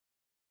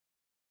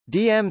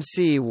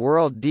DMC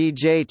World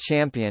DJ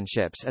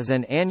Championships is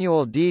an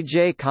annual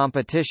DJ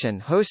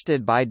competition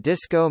hosted by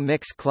Disco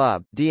Mix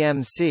Club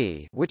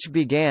 (DMC), which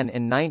began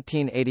in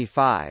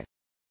 1985.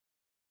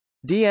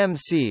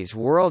 DMC's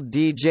World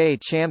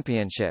DJ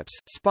Championships,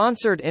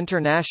 sponsored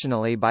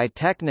internationally by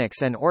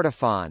Technics and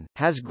Ortofon,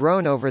 has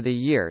grown over the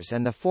years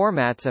and the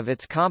formats of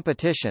its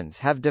competitions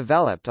have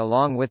developed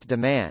along with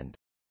demand.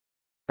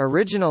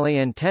 Originally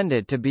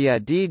intended to be a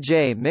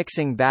DJ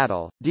mixing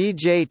battle,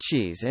 DJ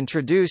Cheese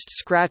introduced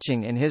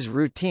scratching in his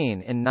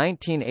routine in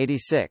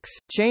 1986,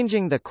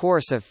 changing the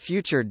course of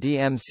future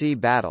DMC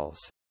battles.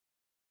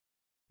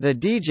 The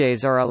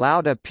DJs are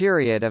allowed a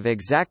period of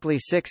exactly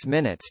 6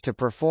 minutes to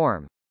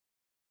perform.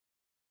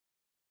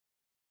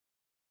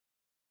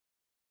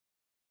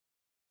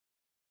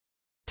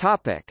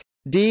 Topic: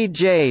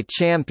 DJ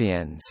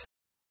Champions.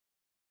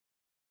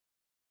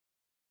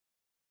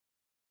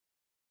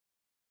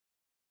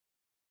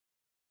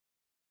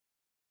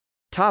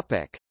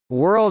 Topic: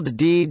 World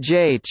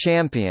DJ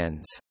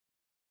Champions.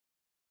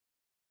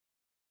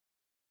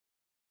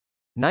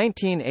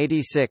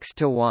 1986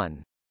 to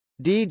 1.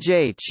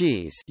 DJ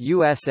Cheese,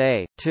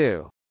 USA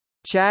 2.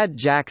 Chad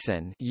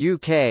Jackson,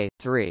 UK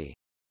 3.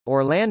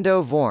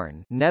 Orlando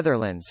Vorn,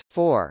 Netherlands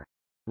 4.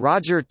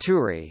 Roger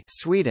Turi,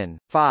 Sweden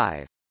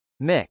 5.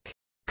 Mick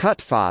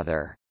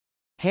Cutfather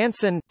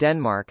Hansen,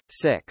 Denmark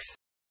 6.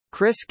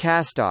 Chris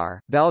Castar,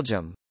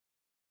 Belgium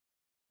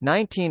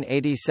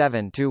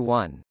 1987 to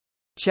 1.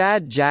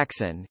 Chad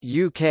Jackson,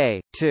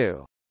 UK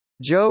 2.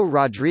 Joe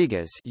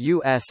Rodriguez,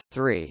 US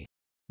 3.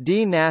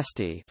 D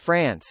Nasty,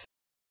 France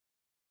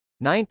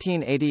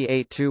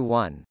 1988 to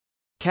 1.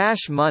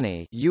 Cash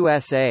Money,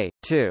 USA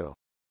 2.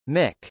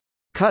 Mick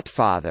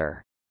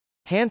Cutfather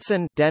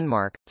Hansen,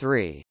 Denmark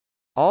 3.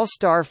 All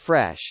Star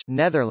Fresh,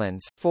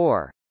 Netherlands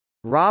 4.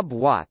 Rob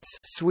Watts,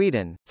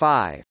 Sweden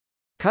 5.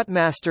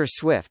 Cutmaster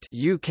Swift,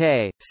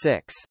 UK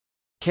 6.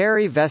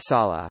 Kari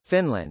Vesala,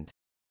 Finland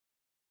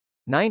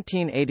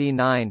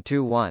 1989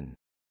 to 1.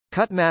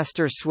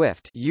 Cutmaster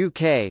Swift,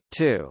 UK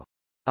 2.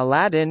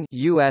 Aladdin,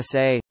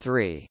 USA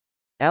 3.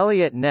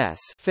 Elliot Ness,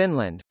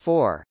 Finland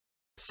 4.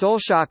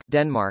 Solshock,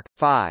 Denmark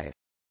 5.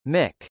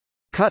 Mick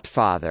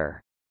Cutfather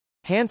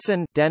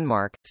Hansen,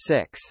 Denmark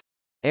 6.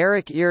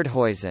 Eric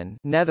Eerdhuizen,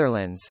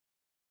 Netherlands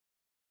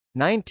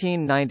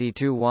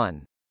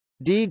 1990-1.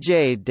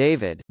 DJ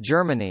David,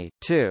 Germany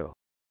 2.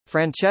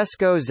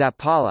 Francesco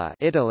Zappala,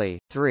 Italy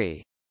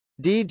 3.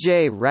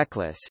 DJ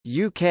Reckless,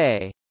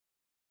 UK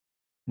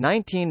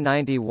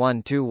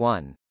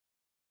 1991-1.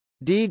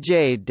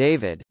 DJ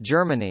David,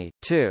 Germany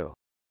 2.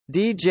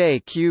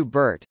 DJ Q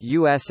Bert,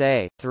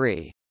 USA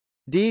 3.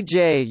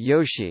 DJ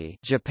Yoshi,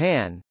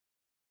 Japan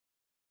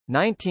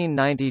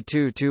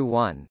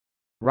 1992-1.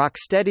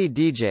 Rocksteady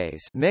DJs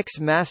Mix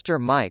Master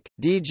Mike,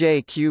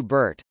 DJ Q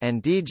Bert,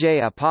 and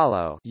DJ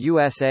Apollo,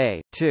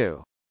 USA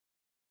 2.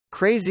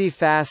 Crazy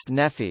Fast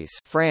Neffis,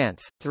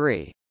 France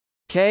 3.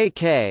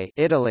 KK,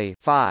 Italy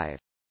 5.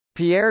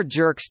 Pierre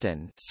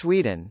Jerkston,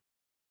 Sweden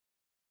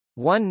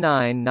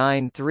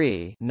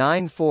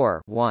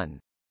 1993-94-1.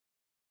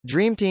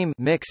 Dreamteam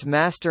Mix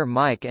Master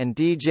Mike and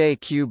DJ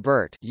Q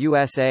Bert,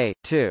 USA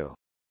 2.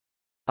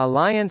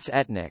 Alliance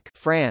Ethnic,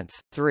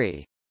 France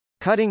 3.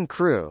 Cutting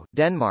Crew,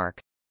 Denmark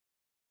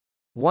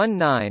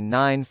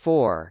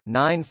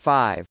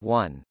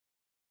 1994-95-1.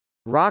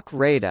 Rock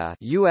Rada,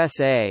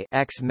 USA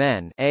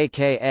X-Men,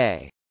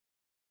 aka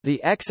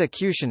The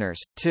Executioners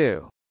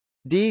 2.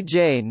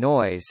 DJ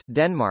Noise,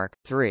 Denmark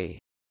 3.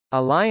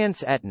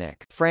 Alliance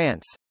Ethnic,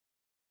 France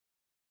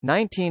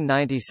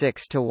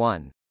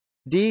 1996-1.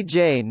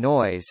 DJ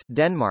Noise,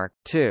 Denmark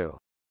 2.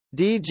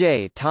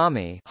 DJ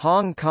Tommy,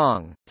 Hong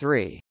Kong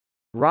 3.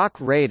 Rock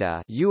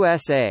Rada,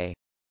 USA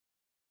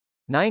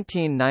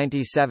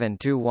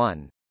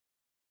 1997-1.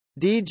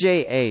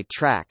 DJ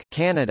A-Track,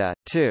 Canada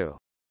 2.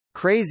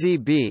 Crazy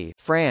B,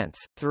 France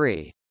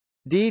 3.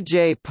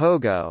 DJ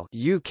Pogo,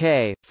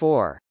 UK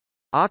 4.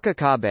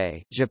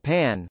 Akakabe,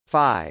 Japan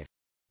 5.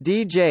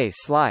 DJ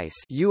Slice,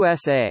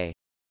 USA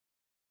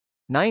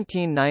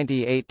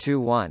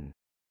 1998-1.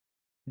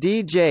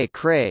 DJ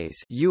Craze,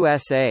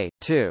 USA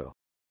 2.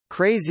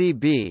 Crazy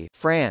B,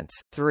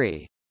 France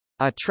 3.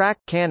 A-Track,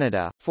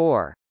 Canada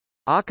 4.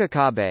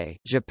 Akakabe,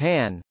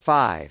 Japan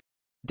 5.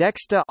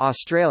 Dexta,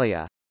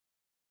 Australia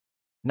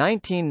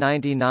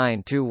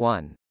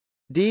 1999-1.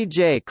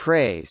 DJ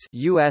Craze,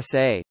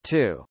 USA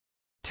 2.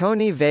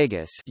 Tony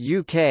Vegas,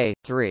 UK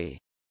 3.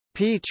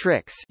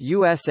 P-Trix,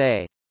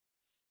 USA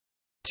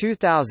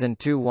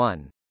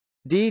 2000-1.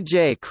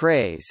 DJ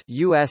Craze,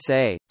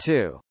 USA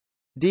 2.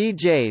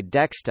 DJ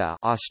Dexta,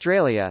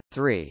 Australia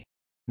 3.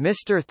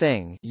 Mr.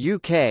 Thing,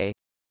 UK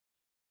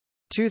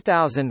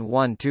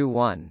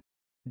 2001-1.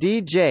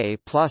 DJ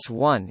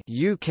 +1,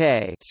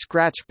 UK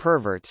Scratch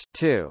Perverts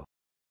 2.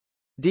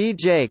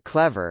 DJ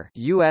Clever,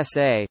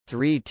 USA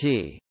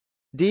 3T.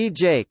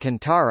 DJ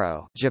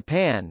Kentaro,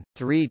 Japan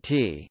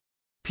 3T.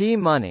 P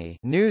Money,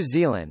 New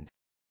Zealand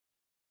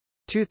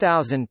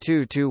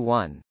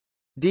 2002-1.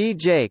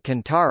 DJ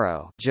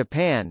Kentaro,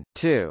 Japan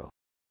 2.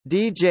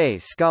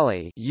 DJ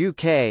Scully,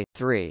 UK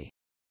 3.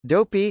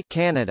 Dopey,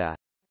 Canada.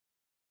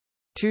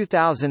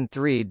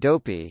 2003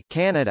 Dopey,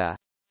 Canada.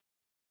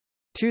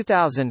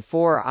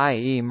 2004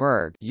 IE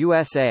Merg,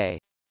 USA.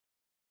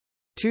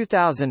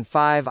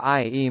 2005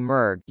 IE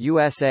Merg,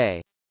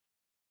 USA.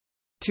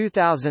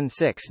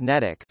 2006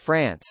 Netic,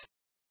 France.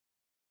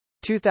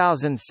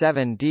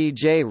 2007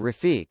 DJ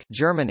Rafik,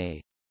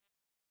 Germany.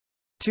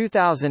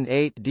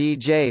 2008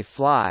 DJ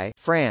Fly,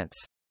 France.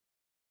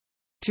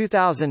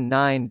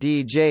 2009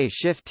 DJ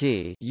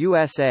Shifty,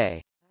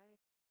 USA.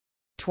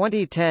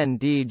 2010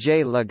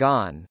 DJ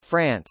Lagan,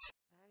 France.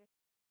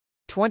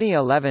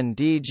 2011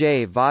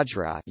 DJ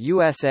Vajra,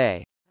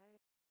 USA.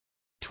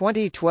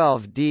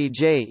 2012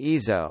 DJ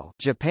Izo,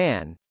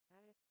 Japan.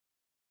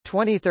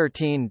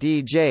 2013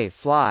 DJ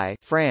Fly,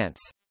 France.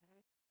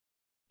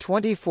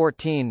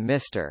 2014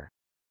 Mr.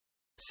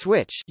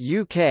 Switch,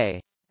 UK.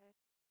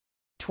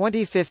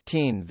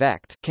 2015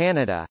 Vect,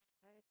 Canada.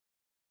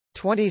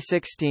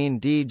 2016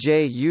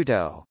 DJ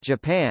Yuto,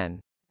 Japan.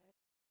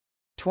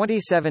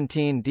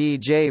 2017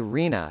 DJ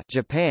Rina,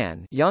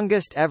 Japan,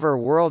 youngest ever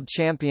world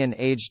champion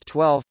aged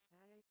 12.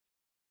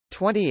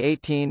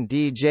 2018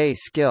 DJ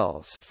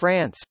Skills,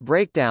 France,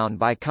 breakdown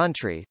by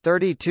country,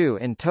 32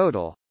 in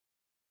total.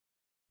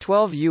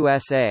 12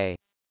 USA,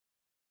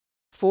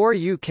 4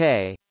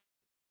 UK,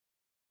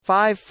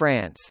 5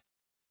 France,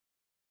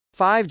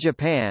 5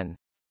 Japan,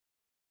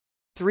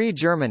 3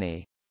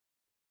 Germany,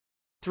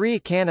 3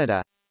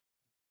 Canada,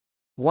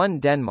 1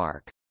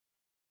 Denmark.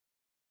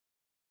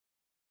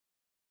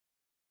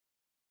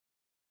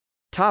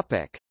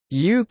 Topic: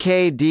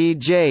 UK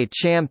DJ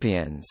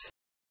Champions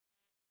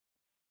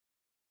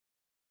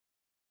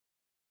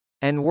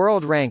and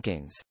World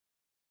Rankings.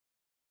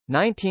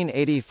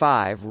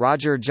 1985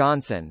 Roger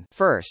Johnson,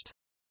 first.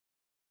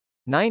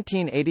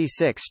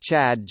 1986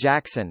 Chad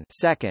Jackson,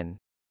 second.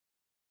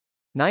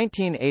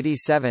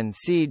 1987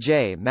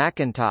 C.J.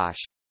 McIntosh.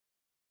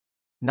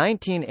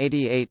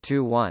 1988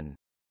 2-1.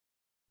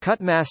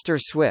 Cutmaster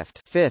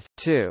Swift, fifth,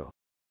 2.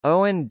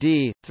 Owen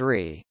D.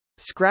 3.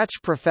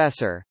 Scratch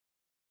Professor.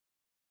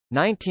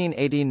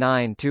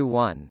 1989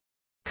 2-1.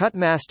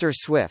 Cutmaster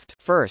Swift,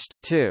 first,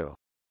 2.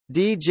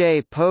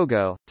 DJ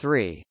Pogo,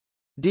 3.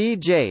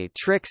 DJ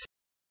Tricks.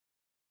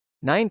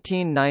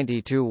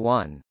 1990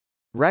 2-1.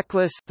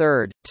 Reckless,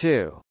 third,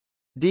 2.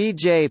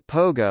 DJ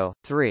Pogo,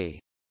 3.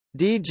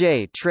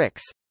 DJ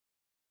Tricks.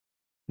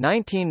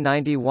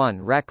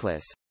 1991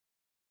 Reckless.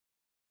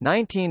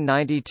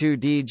 1992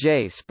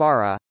 DJ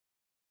Spara.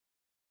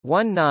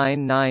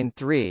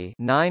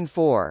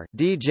 1993-94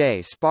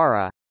 DJ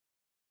Spara.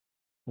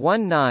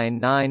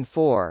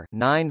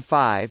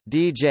 1994-95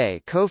 DJ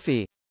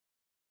Kofi.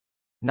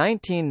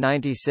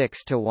 1996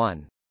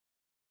 1.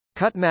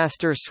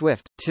 Cutmaster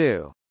Swift,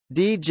 2.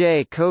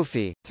 DJ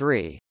Kofi,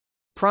 3.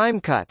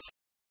 Prime Cuts.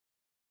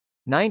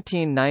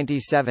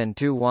 1997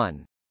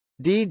 1.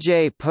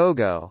 DJ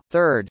Pogo,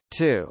 3rd,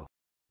 2.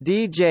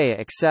 DJ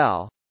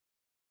Excel.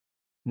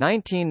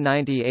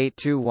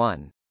 1998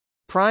 1.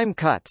 Prime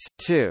Cuts,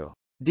 2.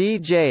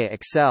 DJ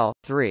Excel,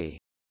 3.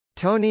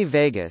 Tony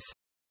Vegas.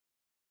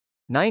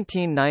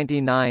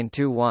 1999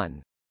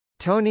 1.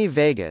 Tony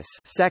Vegas,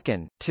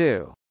 2nd,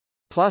 2.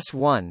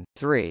 +1,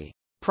 3.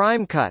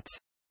 Prime Cuts.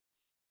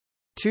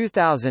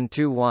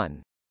 2002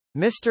 1.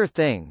 Mr.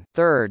 Thing,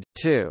 3rd,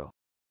 2.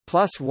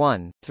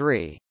 +1,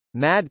 3.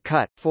 Mad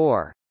Cut,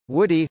 4.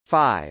 Woody,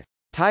 5.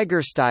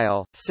 Tiger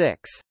Style,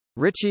 6.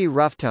 Richie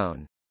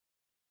Rufftone.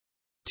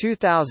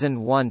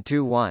 2001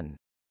 1.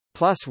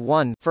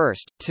 +1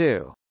 1st,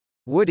 2.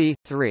 Woody,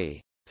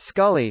 3.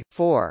 Scully,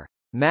 4.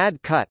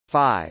 Mad Cut,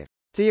 5.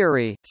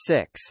 Theory,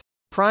 6.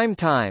 Prime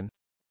Time.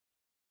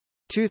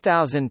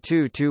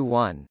 2002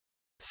 1.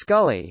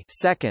 Scully,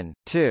 2nd,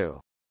 2.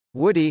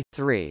 Woody,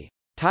 3.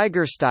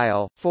 Tiger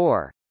Style,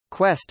 4.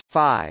 Quest,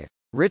 5.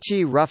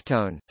 Richie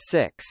Rufftone,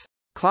 6.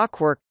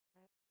 Clockwork.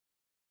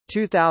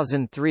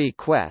 2003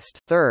 Quest,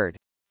 3rd.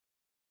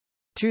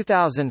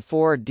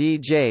 2004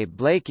 DJ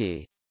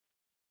Blakey.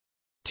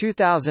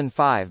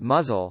 2005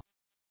 Muzzle.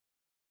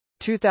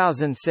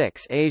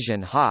 2006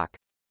 Asian Hawk.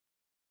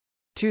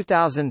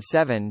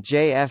 2007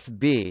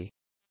 JFB.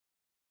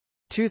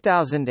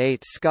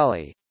 2008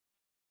 Scully.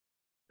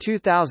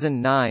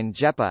 2009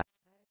 Jeppa.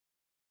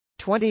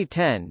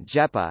 2010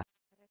 Jeppa.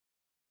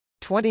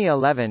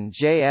 2011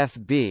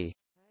 JFB.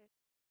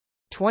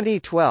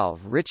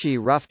 2012 Richie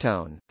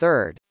Rufftone,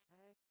 3rd.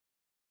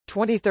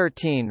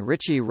 2013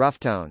 Richie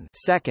Rufftone,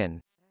 2nd.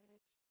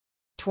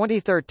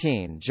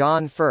 2013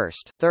 John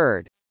First,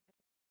 3rd.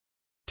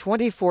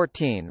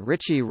 2014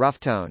 Richie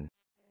Rufftone.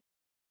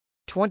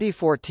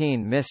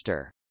 2014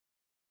 Mr.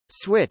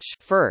 Switch,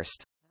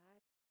 1st.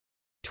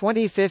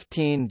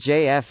 2015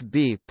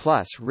 JFB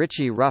plus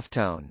Richie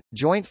Rufftone,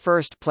 joint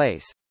 1st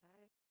place.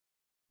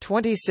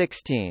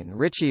 2016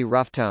 Richie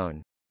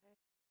Rufftone.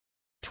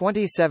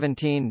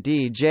 2017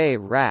 DJ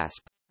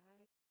Rasp.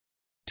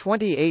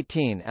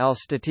 2018 El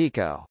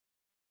Statico.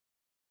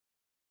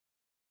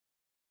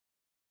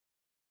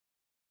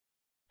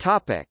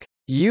 Topic: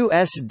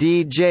 US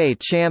DJ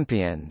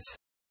Champions.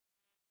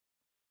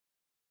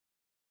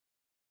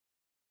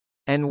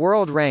 and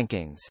World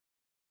Rankings.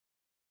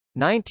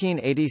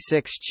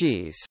 1986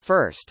 Cheese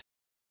first.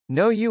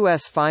 No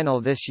U.S.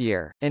 final this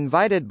year,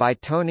 invited by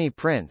Tony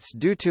Prince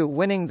due to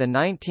winning the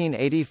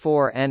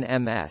 1984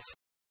 NMS.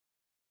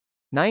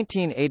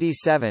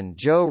 1987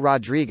 Joe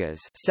Rodriguez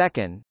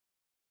second.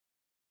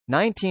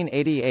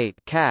 1988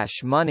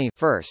 Cash Money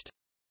first.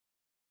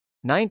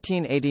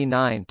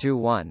 1989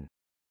 2-1.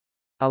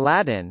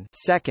 Aladdin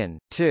second,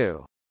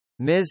 2.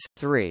 Miz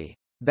 3.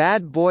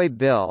 Bad Boy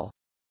Bill.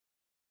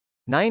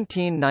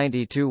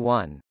 1992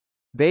 1.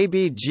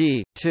 Baby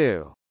G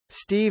 2.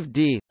 Steve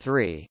D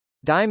 3.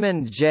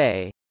 Diamond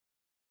J.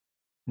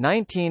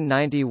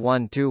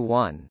 1991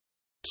 1.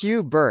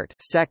 Q Bert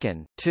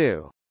second,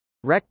 2.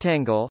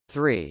 Rectangle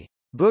 3.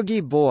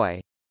 Boogie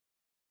Boy.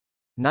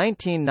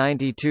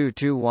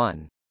 1992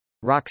 1.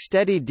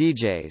 Rocksteady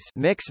DJs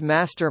Mix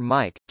Master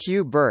Mike,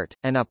 Q Bert,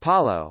 and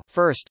Apollo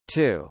first,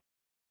 2.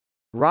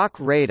 Rock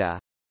Rada.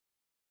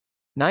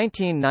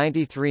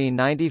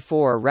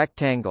 1993-94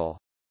 Rectangle.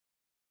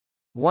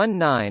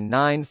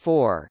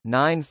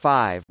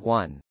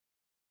 1994-95-1.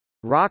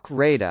 Rock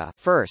Rada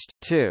first,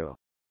 2.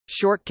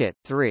 Shortcut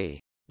 3.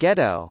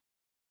 Ghetto.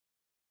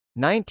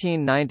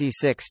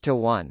 1996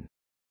 1.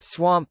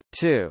 Swamp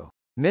 2.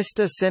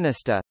 Mista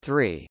Sinista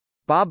 3.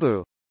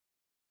 Babu.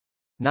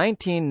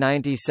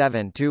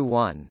 1997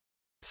 1.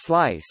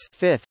 Slice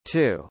 5th,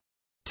 2.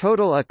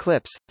 Total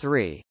Eclipse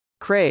 3.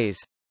 Craze.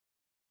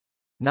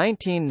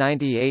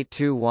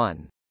 1998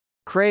 1.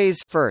 Craze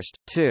first,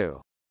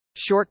 2.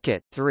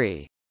 Shortcut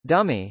 3.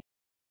 Dummy.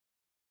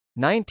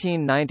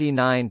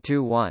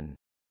 1999 1.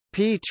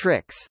 P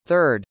Tricks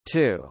third,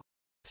 2.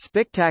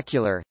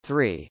 Spectacular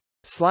 3.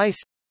 Slice.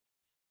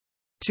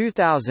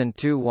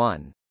 2002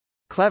 1.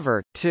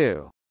 Clever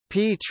 2.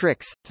 P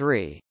Tricks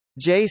 3.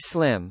 J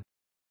Slim.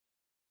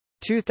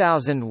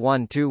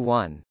 2001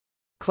 1.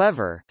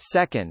 Clever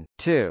second,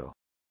 2.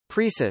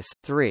 Precis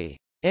 3.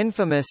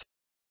 Infamous.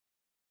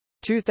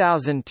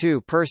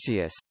 2002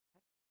 Perseus.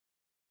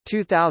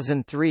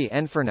 2003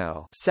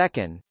 Inferno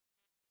second.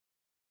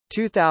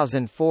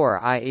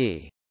 2004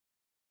 IE.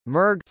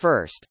 Merg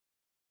first.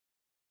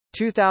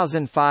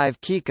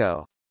 2005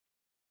 Kiko.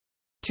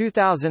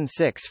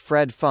 2006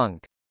 Fred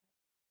Funk.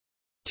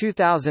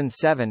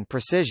 2007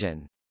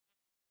 Precision.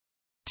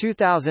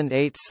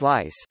 2008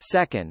 Slice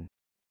second.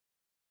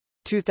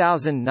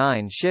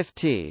 2009 Shift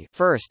T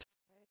first.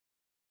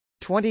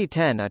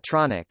 2010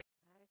 Atronic.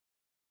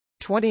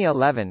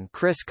 2011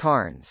 Chris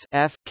Carnes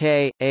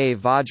F.K.A.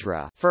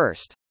 Vajra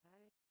first.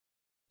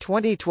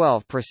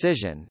 2012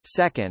 Precision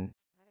second.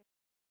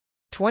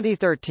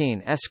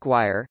 2013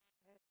 Esquire.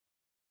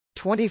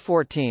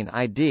 2014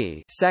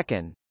 ID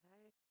second.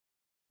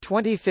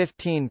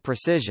 2015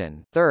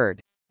 Precision third.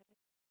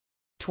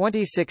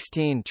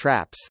 2016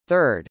 Traps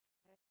third.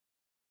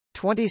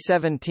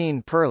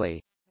 2017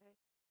 Pearly.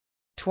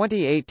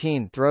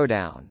 2018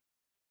 Throwdown.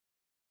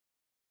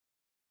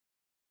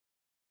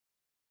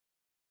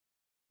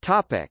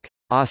 Topic: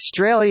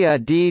 Australia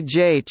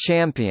DJ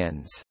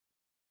Champions.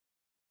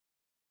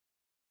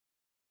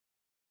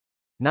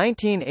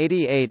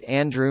 1988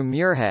 Andrew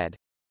Muirhead.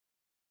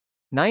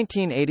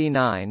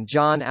 1989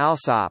 John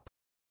Alsop.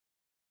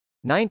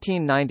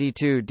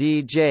 1992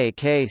 DJ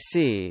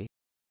KC.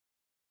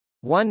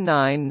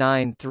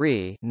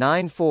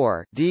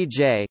 1993-94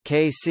 DJ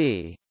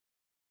KC.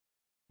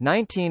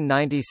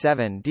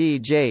 1997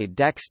 DJ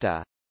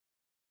Dexta.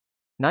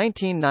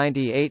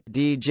 1998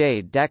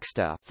 DJ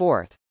Dexta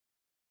 4th.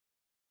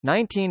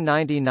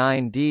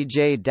 1999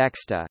 DJ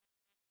Dexta.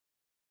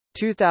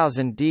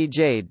 2000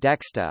 DJ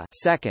Dexta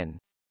 2nd.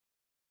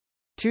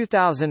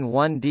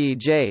 2001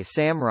 DJ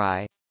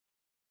Samurai.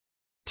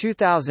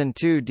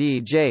 2002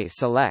 DJ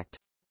Select.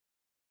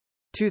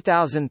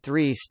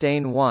 2003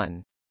 Stain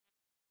 1.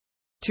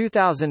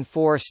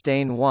 2004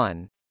 Stain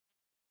 1.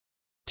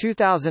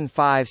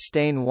 2005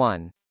 Stain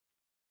 1.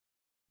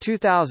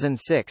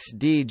 2006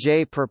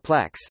 DJ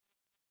Perplex.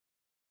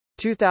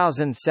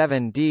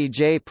 2007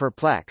 DJ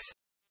Perplex.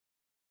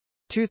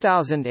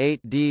 2008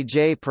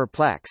 DJ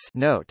Perplex.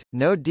 Note: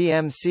 no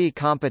DMC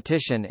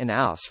competition in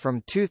Aus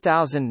from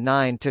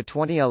 2009 to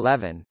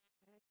 2011.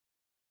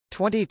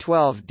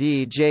 2012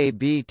 DJ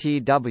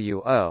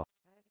BTWO.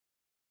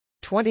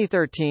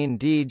 2013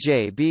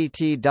 DJ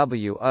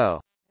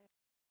BTWO.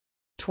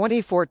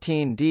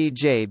 2014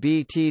 DJ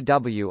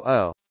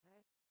BTWO.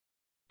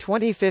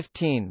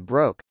 2015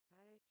 Broke.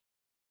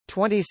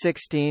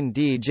 2016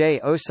 DJ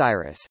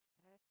Osiris.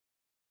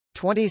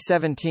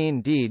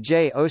 2017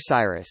 DJ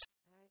Osiris.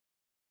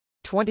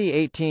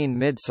 2018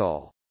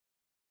 Midsole.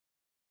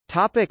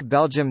 Topic: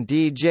 Belgium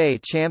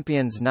DJ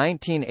Champions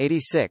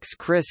 1986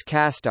 Chris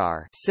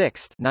Castar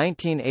 6th,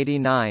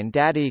 1989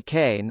 Daddy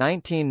K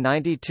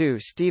 1992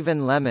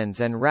 Stephen Lemons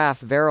and Raf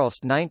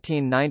Verhulst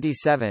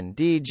 1997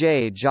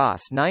 DJ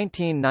Joss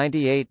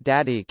 1998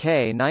 Daddy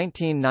K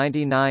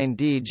 1999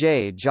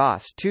 DJ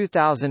Joss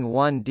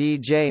 2001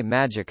 DJ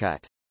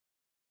Magicut.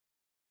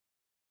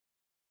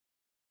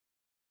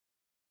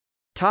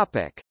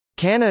 Topic: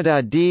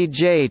 Canada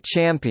DJ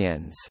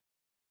Champions.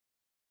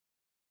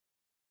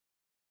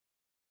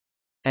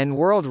 and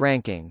World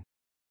Ranking.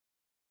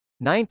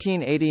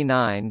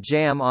 1989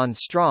 Jam on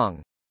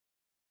Strong.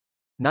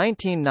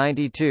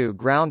 1992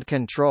 Ground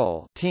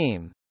Control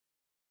Team.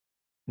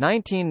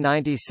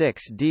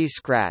 1996 D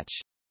Scratch.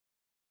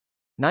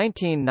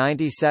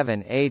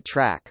 1997 A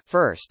Track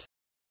First.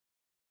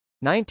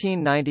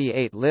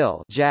 1998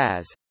 Lil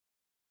Jazz.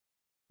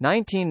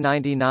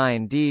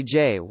 1999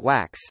 DJ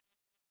Wax.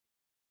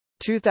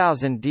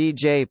 2000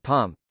 DJ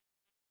Pump.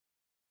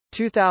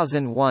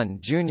 2001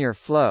 Junior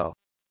Flow.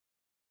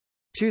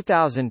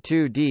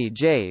 2002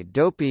 DJ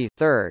Dopey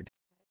Third.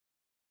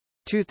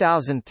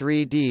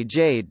 2003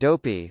 DJ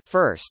Dopey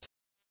First.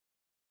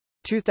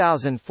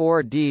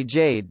 2004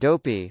 DJ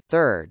Dopey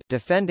Third,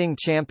 defending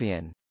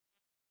champion.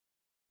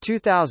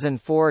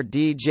 2004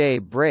 DJ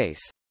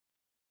Brace.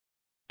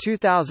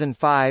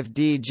 2005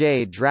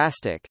 DJ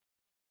Drastic.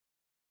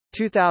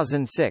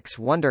 2006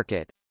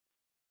 Wonderkid.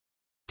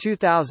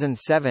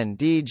 2007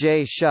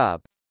 DJ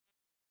Shub.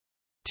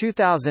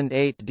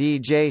 2008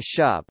 DJ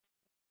Shub.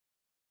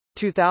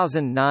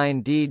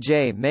 2009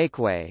 DJ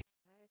Makeway.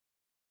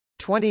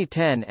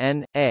 2010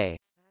 N.A.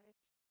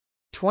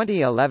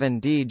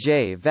 2011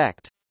 DJ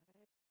Vect.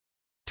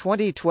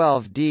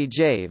 2012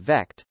 DJ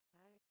Vect.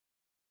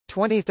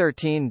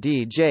 2013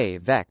 DJ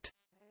Vect.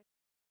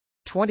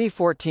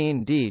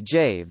 2014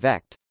 DJ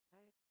Vect.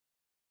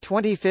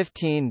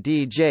 2015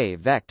 DJ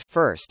Vect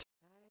First.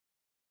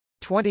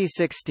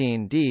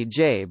 2016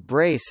 DJ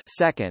Brace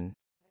Second.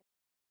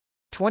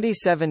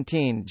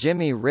 2017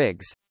 Jimmy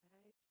Riggs.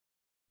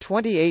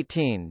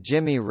 2018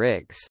 Jimmy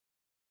Riggs.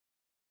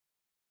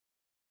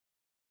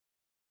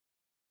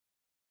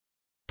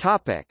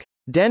 Topic: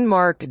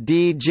 Denmark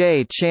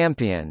DJ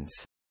Champions.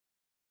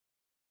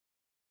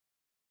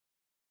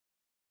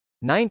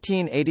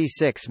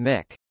 1986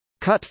 Mick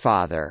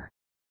Cutfather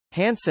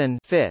Hansen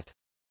 5th.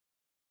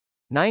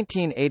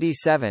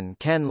 1987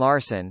 Ken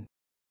Larson.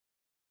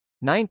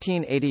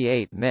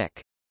 1988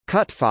 Mick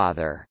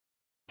Cutfather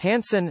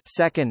Hansen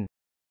 2nd.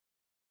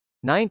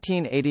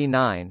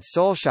 1989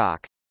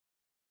 Soulshock.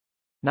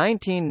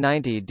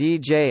 1990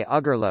 DJ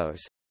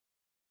Ugerlos.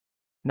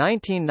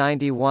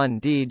 1991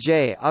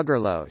 DJ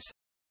Ugerlos.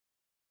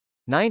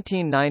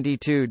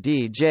 1992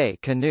 DJ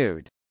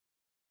Canoed.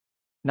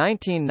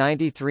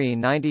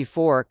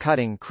 1993-94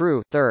 Cutting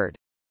Crew 3rd.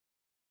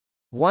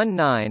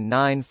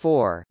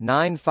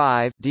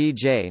 1994-95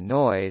 DJ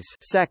Noise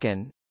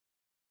 2nd.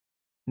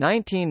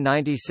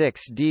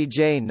 1996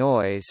 DJ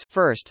Noise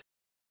 1st.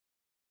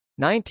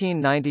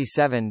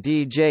 1997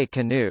 DJ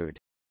Canoed.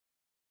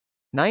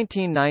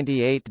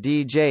 1998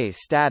 DJ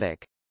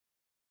Static.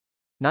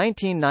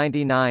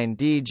 1999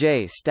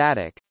 DJ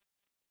Static.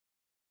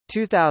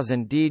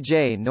 2000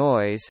 DJ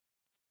Noise.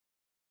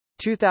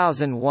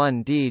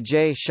 2001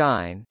 DJ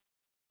Shine.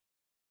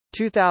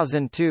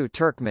 2002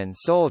 Turkmen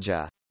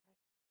Soldier.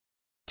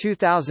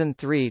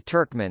 2003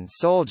 Turkmen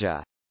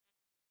Soldier.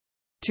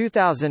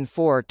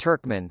 2004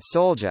 Turkmen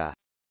Soldier.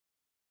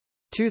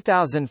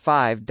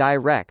 2005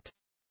 Direct.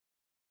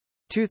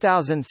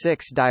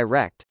 2006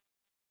 Direct.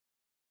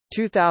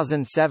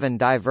 2007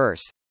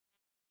 Diverse.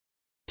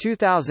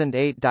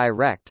 2008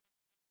 Direct.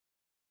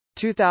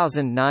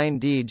 2009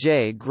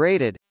 DJ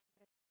Graded.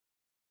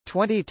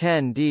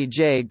 2010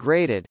 DJ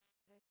Graded.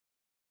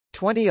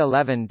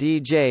 2011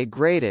 DJ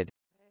Graded.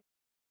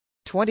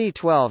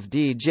 2012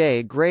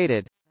 DJ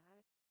Graded.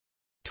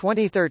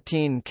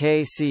 2013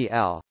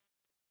 KCL.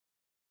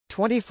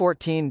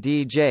 2014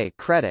 DJ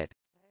Credit.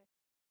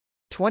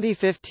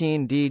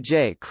 2015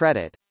 DJ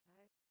Credit.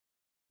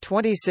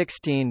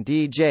 2016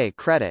 DJ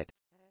Credit.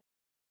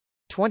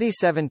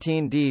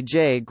 2017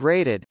 DJ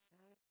Graded.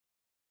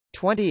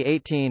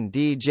 2018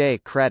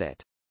 DJ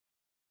Credit.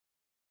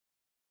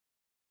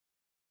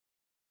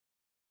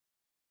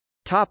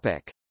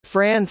 Topic: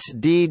 France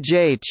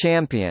DJ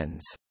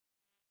Champions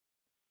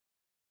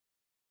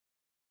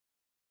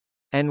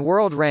and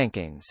World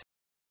Rankings.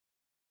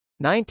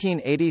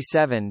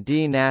 1987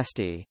 D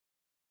Nasty.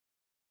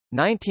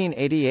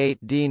 1988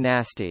 D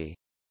Nasty.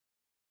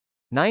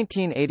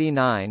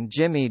 1989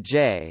 Jimmy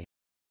J.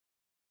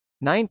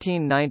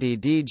 1990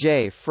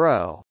 DJ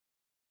Fro.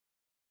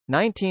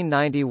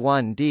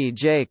 1991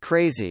 DJ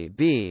Crazy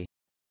B.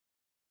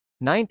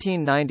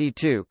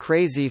 1992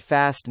 Crazy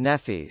Fast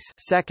Neffys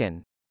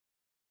 2nd.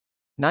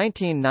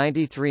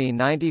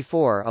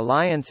 1993-94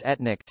 Alliance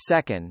Ethnic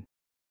 2nd.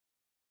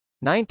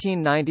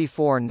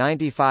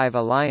 1994-95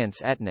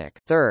 Alliance Ethnic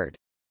 3rd.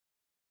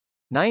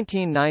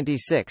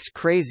 1996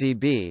 Crazy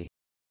B.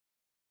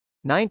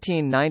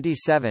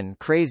 1997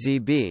 Crazy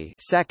B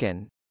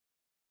 2nd.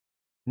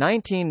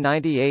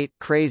 1998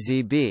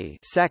 Crazy B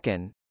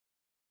 2nd.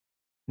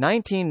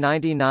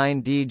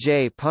 1999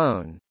 DJ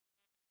Pone.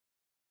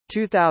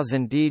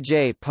 2000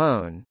 DJ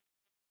Pone.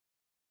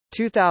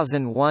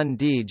 2001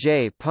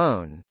 DJ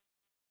Pone.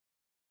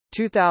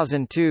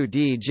 2002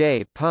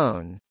 DJ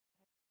Pone.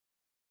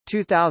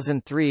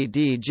 2003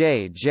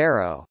 DJ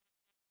Jero.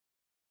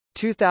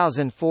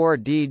 2004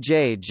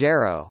 DJ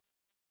Jero.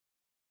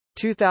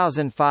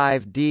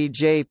 2005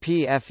 DJ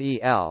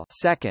PFEL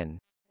 2nd.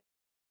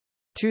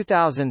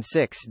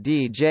 2006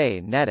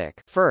 DJ Netic,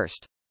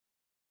 1st.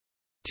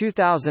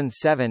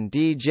 2007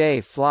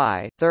 DJ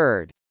Fly,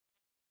 3rd.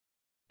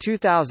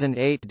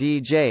 2008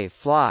 DJ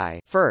Fly,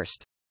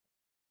 1st.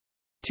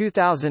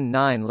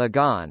 2009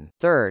 Lagan,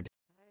 3rd.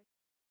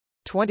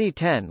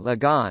 2010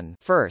 Lagan,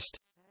 1st.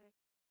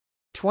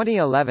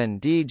 2011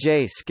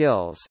 DJ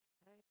Skills.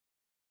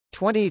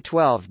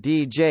 2012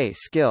 DJ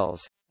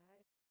Skills.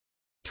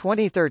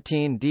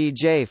 2013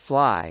 DJ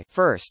Fly,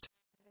 1st.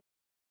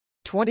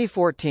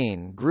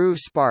 2014 Groove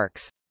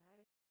Sparks.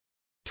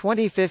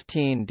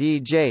 2015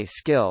 DJ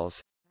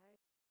Skills.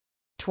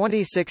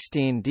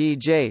 2016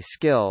 DJ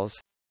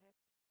Skills.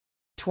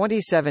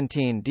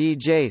 2017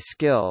 DJ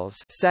Skills,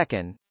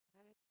 2nd.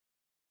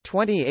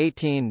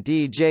 2018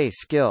 DJ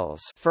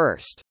Skills,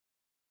 1st.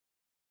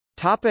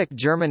 Topic: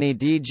 Germany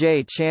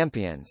DJ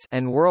Champions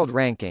and World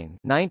Ranking.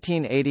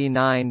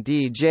 1989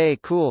 DJ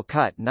Cool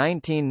Cut,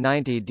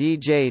 1990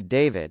 DJ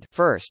David,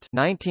 1st.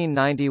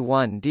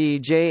 1991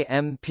 DJ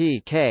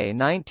MPK,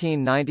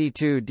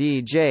 1992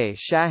 DJ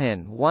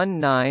Shahin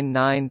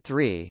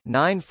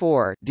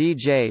 1993-94,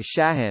 DJ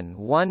Shahin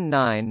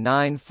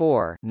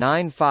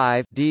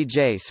 1994-95,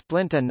 DJ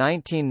Splinta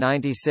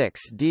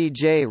 1996,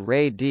 DJ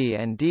Ray D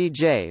and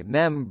DJ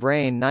Mem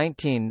Brain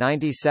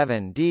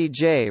 1997,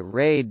 DJ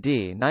Ray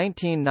D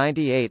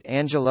 1998,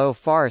 Angelo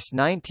Farce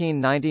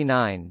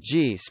 1999,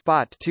 G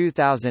Spot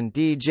 2000,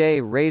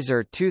 DJ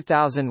Razor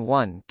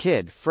 2001,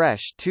 Kid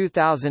Fresh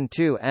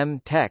 2002, M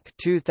Tech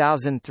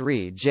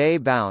 2003, J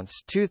Bounce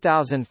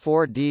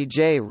 2004,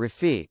 DJ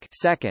Rafiq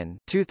 2nd.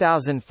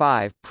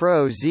 2005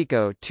 Pro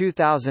Zico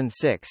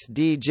 2006,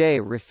 DJ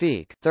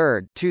Rafiq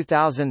 3rd.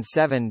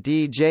 2007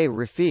 DJ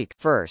Rafiq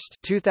 1st.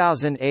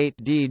 2008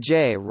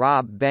 DJ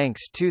Rob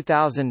Banks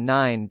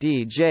 2009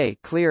 DJ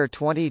Clear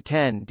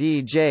 2010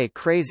 DJ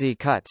Crazy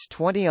Cuts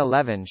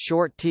 2011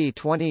 Short T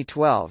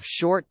 2012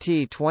 Short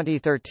T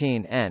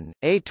 2013 N,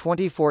 A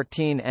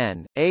 2014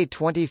 N, A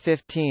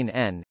 2015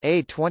 N,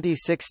 A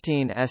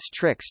 2016 S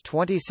Tricks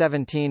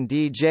 2017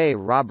 DJ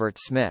Robert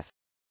Smith.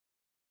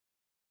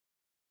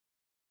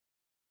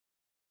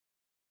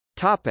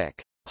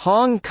 Topic: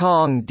 Hong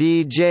Kong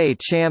DJ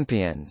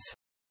Champions.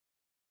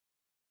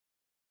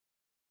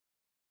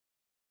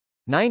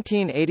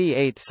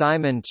 1988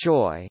 Simon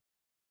Choi.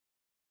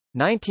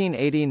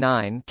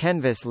 1989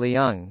 Kenvis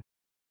Leung.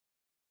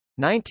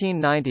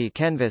 1990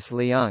 Kenvis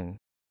Leung.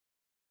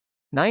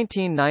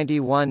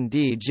 1991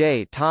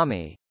 DJ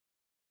Tommy.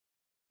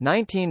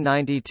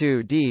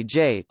 1992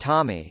 DJ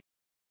Tommy.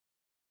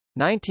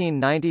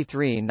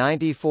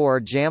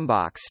 1993-94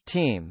 Jambox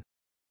Team.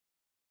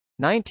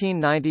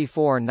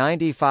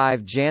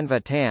 1994-95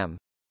 Janva Tam.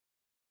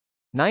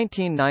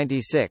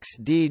 1996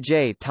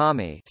 DJ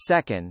Tommy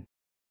 2nd.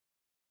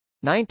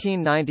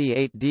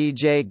 1998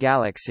 DJ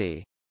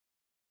Galaxy.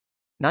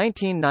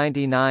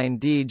 1999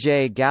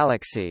 DJ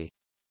Galaxy.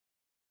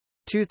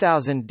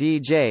 2000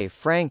 DJ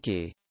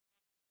Frankie.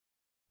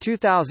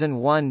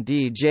 2001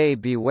 DJ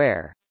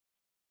Beware.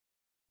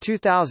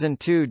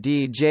 2002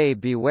 DJ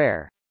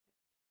Beware.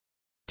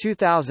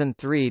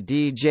 2003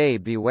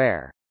 DJ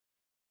Beware.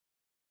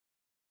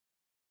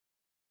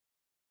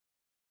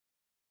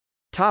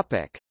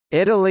 Topic: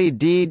 Italy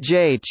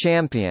DJ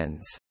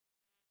Champions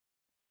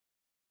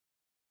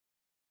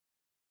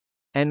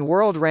and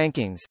World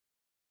Rankings.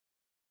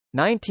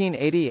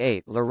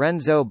 1988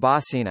 Lorenzo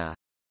Bossina.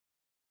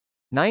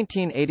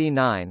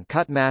 1989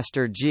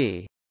 Cutmaster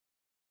G.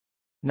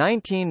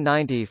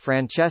 1990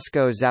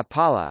 Francesco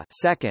Zappala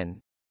 2nd.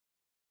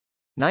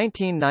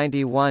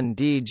 1991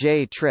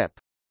 DJ Trip.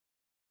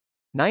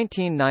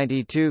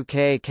 1992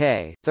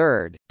 KK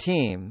 3rd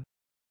Team.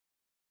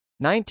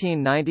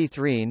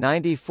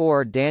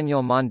 1993-94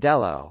 Daniel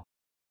Mondello.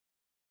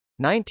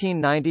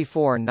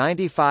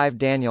 1994-95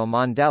 Daniel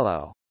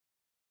Mondello.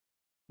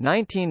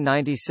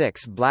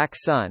 1996 Black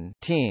Sun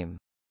Team.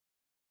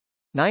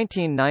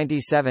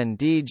 1997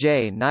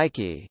 DJ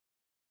Nike.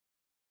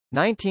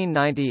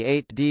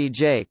 1998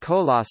 DJ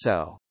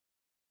Colasso.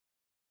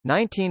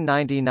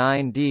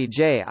 1999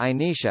 DJ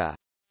Inisha.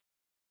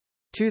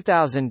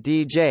 2000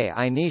 DJ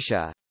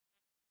Inisha.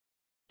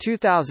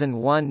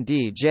 2001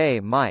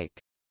 DJ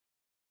Mike.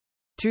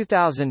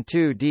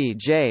 2002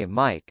 DJ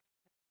Mike.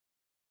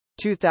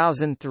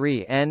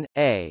 2003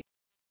 N.A.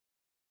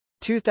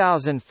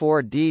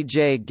 2004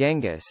 DJ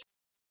Genghis.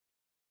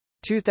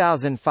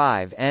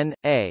 2005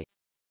 N.A.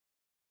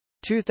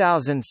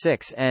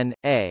 2006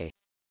 N.A.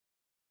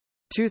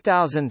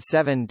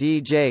 2007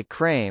 DJ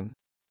Crame.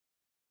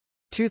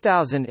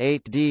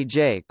 2008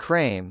 DJ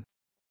Crame.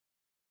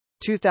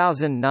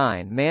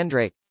 2009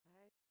 Mandrake.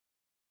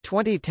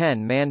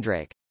 2010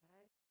 Mandrake.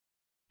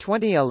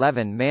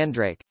 2011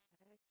 Mandrake.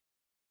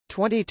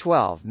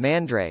 2012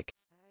 Mandrake.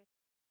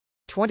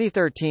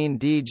 2013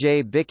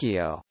 DJ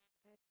Bicchio.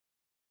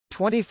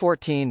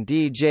 2014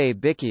 DJ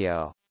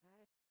Bicchio.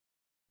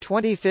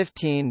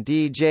 2015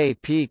 DJ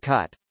P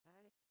Cut.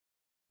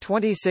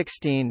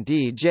 2016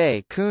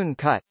 DJ Coon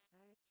Cut.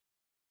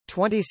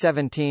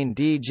 2017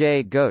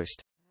 DJ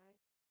Ghost.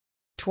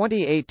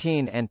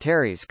 2018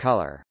 Antares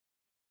Color.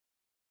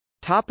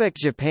 Topic: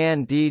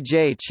 Japan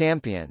DJ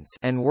Champions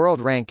and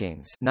World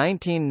Rankings.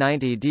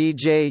 1990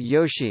 DJ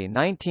Yoshi,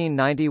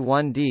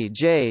 1991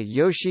 DJ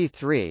Yoshi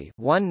 3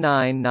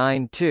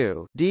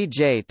 1992,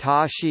 DJ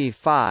Ta-Shi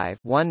 5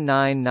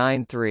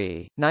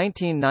 1993,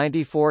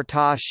 1994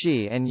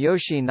 Ta-Shi and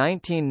Yoshi,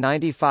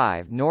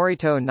 1995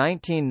 Norito,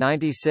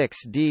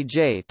 1996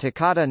 DJ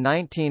Takata,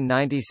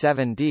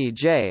 1997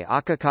 DJ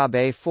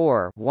Akakabe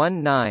 4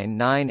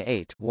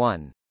 1998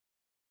 1.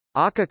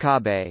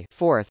 Akakabe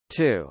 4th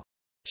 2.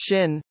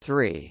 Shin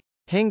 3.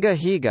 Hinga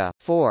Higa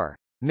 4.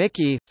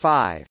 Mickey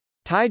 5.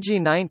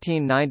 Taiji,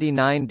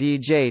 1999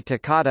 DJ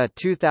Takata,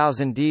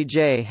 2000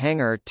 DJ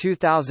Hanger,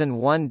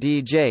 2001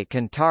 DJ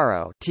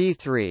Kentaro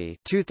T3,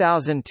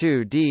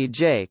 2002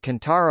 DJ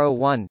Kentaro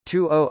 1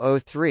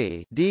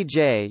 2003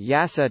 DJ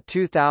Yasa,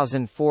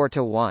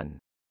 2004-1.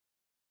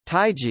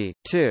 Taiji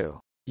 2.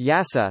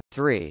 Yasa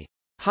 3.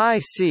 High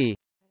C,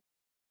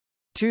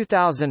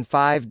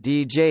 2005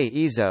 DJ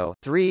Izo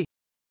 3,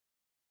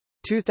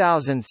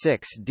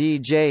 2006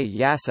 DJ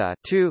Yasa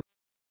 2,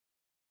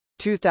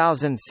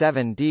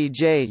 2007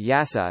 DJ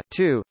Yasa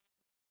 2,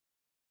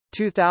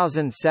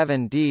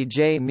 2007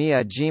 DJ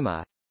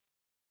Miyajima,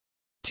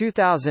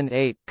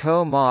 2008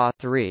 Ko Ma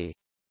 3,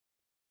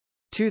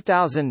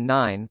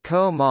 2009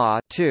 Ko Ma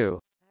 2,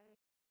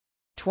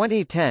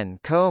 2010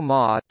 Ko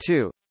Ma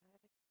 2,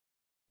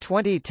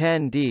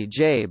 2010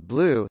 DJ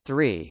Blue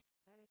 3,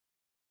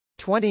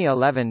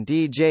 2011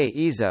 DJ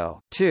Izo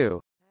 2,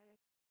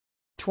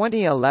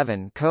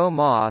 2011 Ko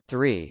Ma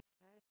 3,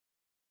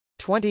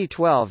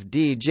 2012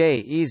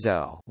 DJ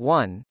Izo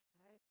 1,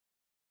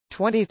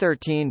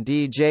 2013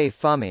 DJ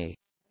Fumi,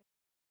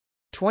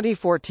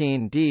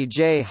 2014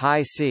 DJ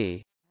High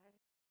C,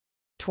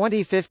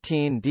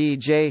 2015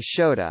 DJ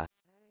Shota,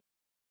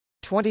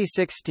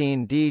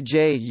 2016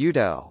 DJ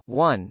Yudo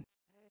 1,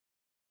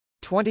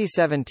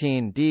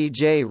 2017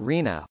 DJ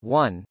Rina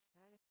 1,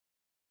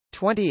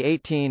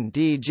 2018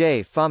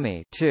 DJ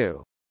Fumi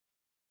 2.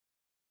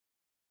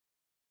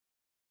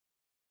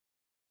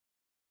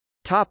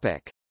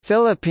 Topic: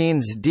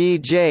 Philippines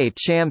DJ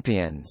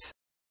Champions.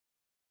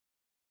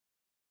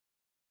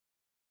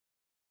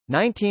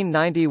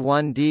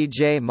 1991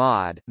 DJ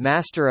Mod,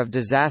 Master of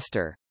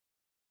Disaster.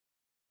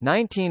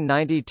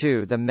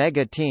 1992 The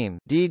Mega Team,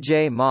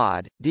 DJ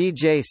Mod,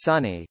 DJ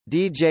Sunny,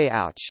 DJ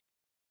Ouch.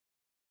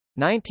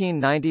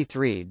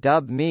 1993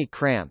 Dub Me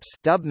Cramps,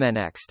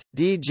 Dubmenext,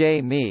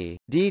 DJ Me,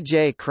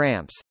 DJ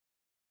Cramps.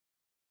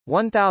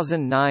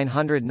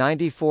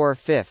 1994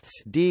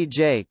 Fifths,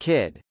 DJ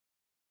Kid.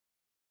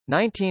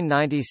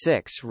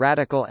 1996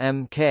 Radical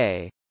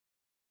MK,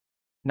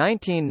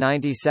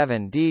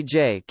 1997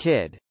 DJ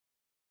Kid,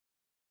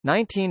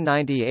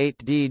 1998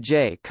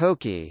 DJ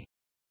Koki,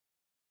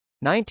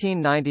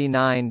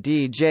 1999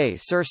 DJ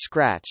Sir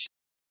Scratch,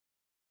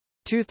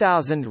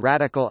 2000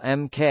 Radical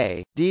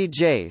MK,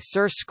 DJ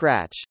Sir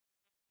Scratch,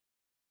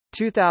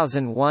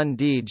 2001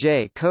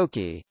 DJ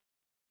Koki,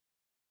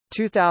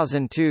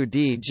 2002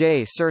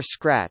 DJ Sir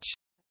Scratch,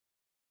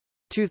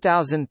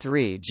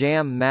 2003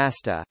 Jam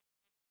Master,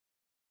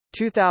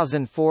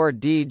 2004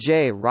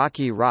 DJ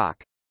Rocky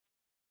Rock,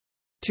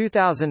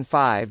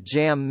 2005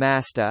 Jam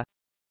Master,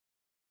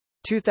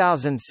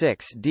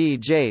 2006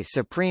 DJ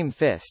Supreme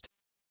Fist,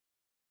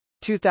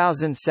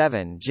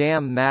 2007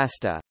 Jam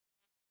Master,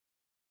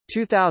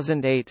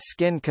 2008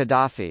 Skin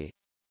Gaddafi,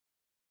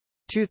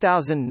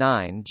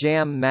 2009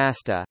 Jam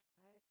Master,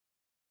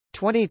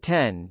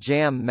 2010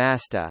 Jam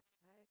Master,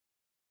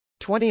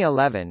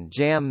 2011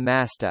 Jam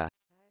Master,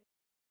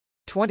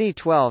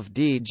 2012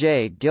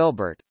 DJ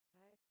Gilbert,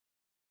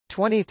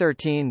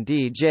 2013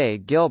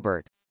 DJ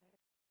Gilbert,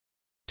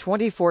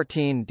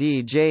 2014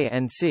 DJ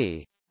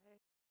NC,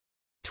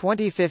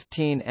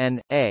 2015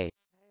 N.A.,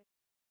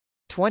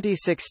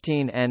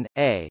 2016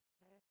 N.A.,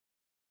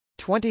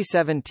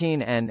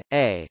 2017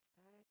 N.A.,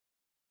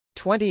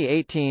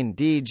 2018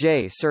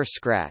 DJ Sir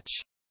Scratch.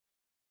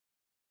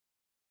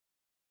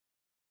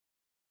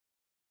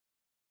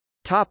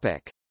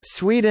 Topic: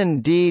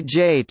 Sweden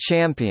DJ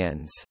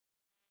Champions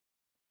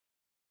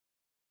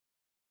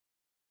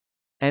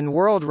and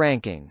World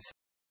Rankings.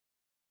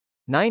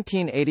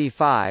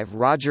 1985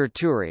 Roger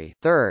Turi,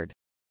 3rd.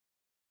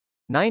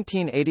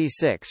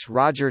 1986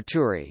 Roger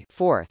Turi,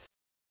 4th.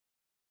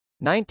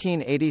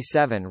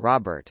 1987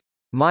 Robert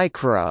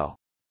Micro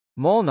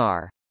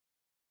Molnar.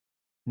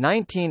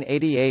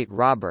 1988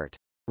 Robert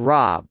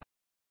Rob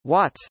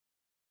Watts.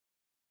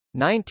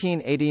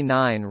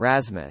 1989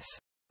 Rasmus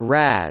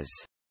Raz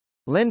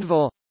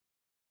Lindvall.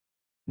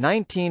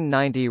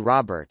 1990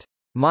 Robert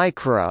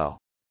Micro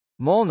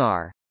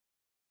Molnar.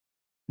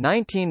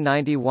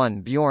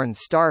 1991 Bjorn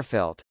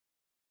Starfilt.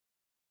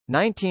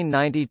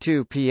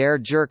 1992 Pierre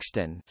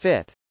Jerkston,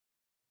 5th.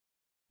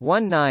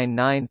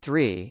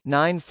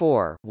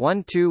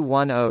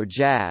 1993-94-1210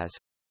 Jazz.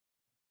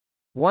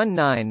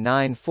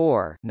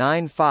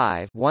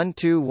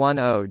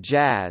 1994-95-1210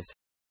 Jazz.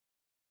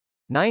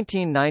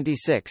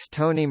 1996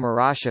 Tony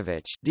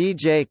Marashevich,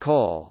 DJ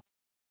Cole.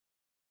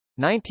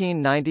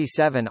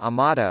 1997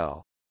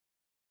 Amato.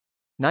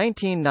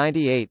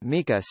 1998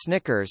 Mika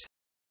Snickers,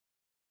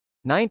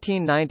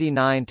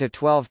 1999 to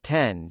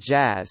 1210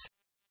 Jazz,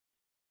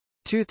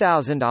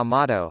 2000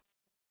 Amato,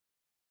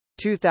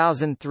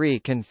 2003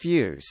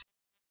 Confuse,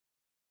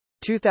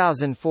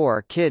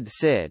 2004 Kid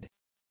Sid,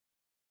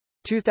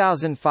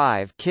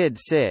 2005 Kid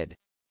Sid,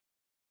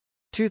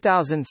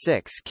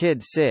 2006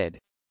 Kid Sid,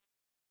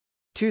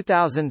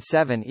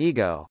 2007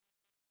 Ego,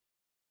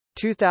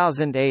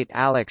 2008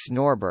 Alex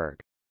Norberg.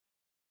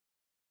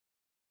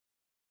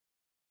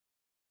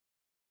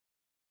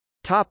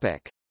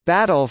 Topic: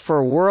 Battle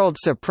for World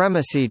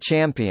Supremacy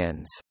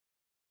Champions.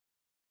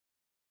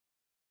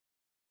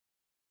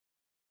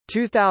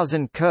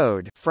 2000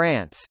 Code,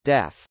 France,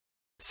 Def.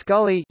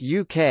 Scully,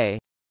 UK.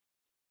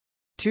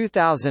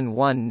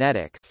 2001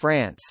 Nedic,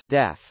 France,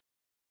 Def.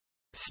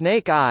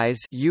 Snake Eyes,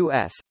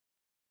 US.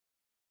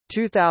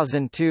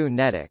 2002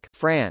 Nedic,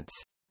 France.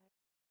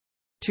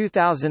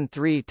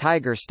 2003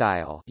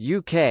 Tigerstyle,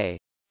 UK.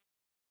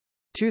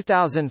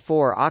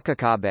 2004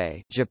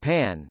 Akakabe,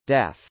 Japan,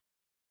 Def.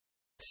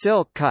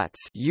 Silk Cuts,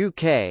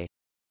 UK.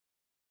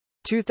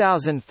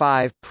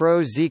 2005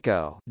 Pro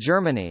Zico,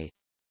 Germany.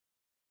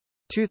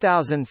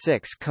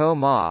 2006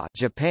 Ko-Ma,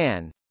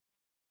 Japan.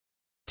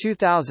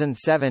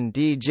 2007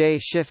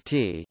 DJ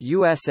Shifty,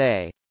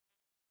 USA.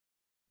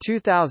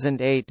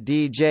 2008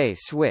 DJ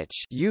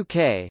Switch,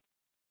 UK.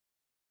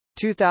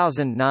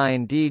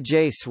 2009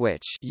 DJ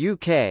Switch,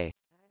 UK.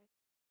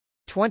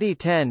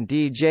 2010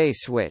 DJ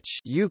Switch,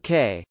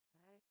 UK.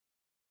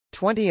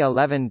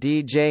 2011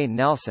 DJ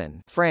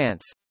Nelson,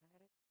 France.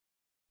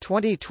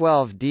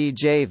 2012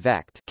 DJ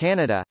Vect,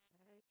 Canada.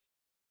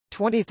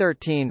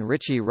 2013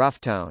 Richie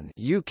Rufftone,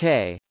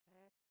 UK.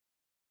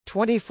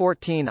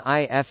 2014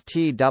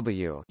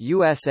 IFTW,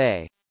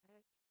 USA.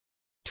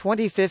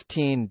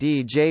 2015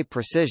 DJ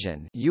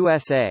Precision,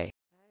 USA.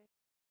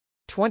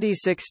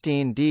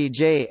 2016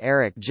 DJ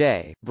Eric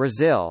J,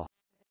 Brazil.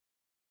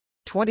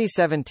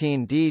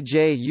 2017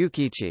 DJ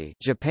Yukichi,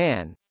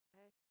 Japan.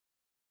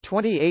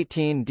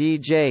 2018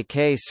 DJ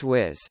K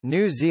Swizz,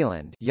 New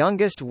Zealand,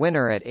 youngest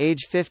winner at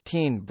age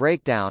 15.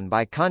 Breakdown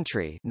by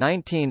country,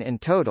 19 in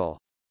total.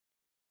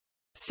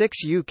 6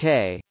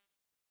 UK,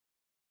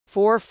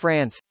 4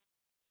 France,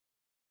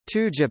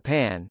 2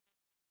 Japan,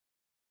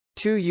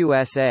 2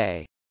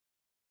 USA,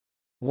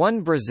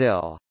 1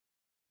 Brazil,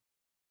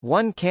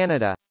 1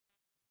 Canada,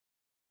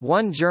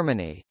 1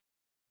 Germany,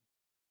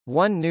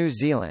 1 New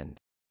Zealand.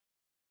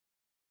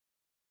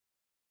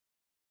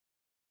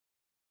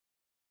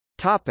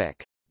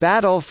 Topic: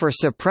 Battle for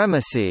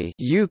Supremacy,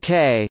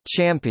 UK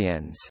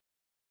Champions.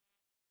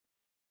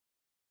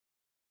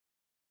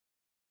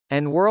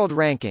 And World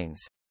Rankings.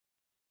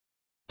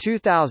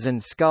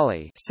 2000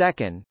 Scully,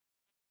 2nd.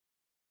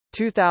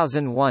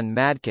 2001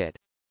 Madkit.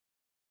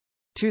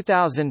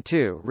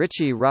 2002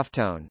 Richie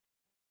Rufftone.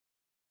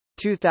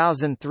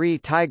 2003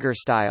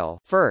 Tigerstyle,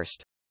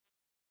 1st.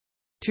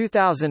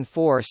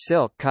 2004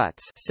 Silk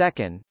Cuts,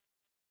 2nd.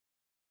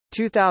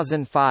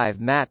 2005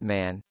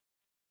 Matman.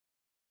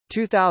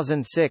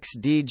 2006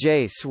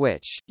 DJ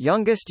Switch,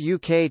 youngest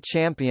UK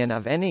champion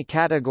of any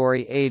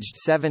category aged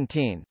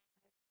 17.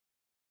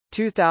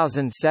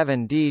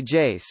 2007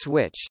 DJ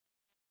Switch.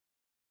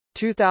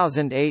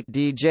 2008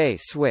 DJ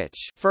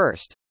Switch,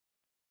 1st.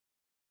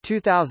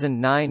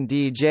 2009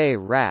 DJ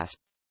Rasp.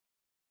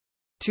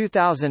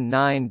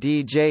 2009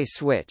 DJ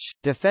Switch,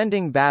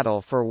 defending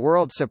Battle for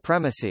World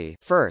Supremacy,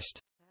 1st.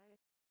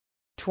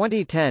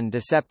 2010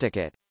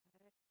 Decepticate.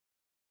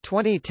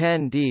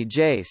 2010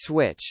 DJ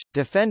Switch,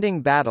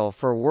 defending Battle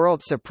for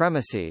World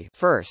Supremacy,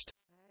 1st.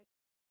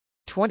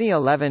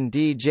 2011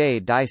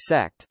 DJ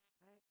Dissect.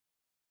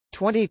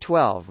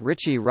 2012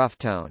 Richie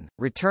Rufftone,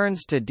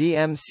 returns to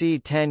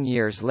DMC 10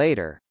 years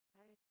later.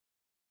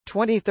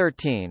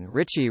 2013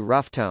 Richie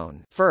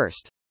Rufftone,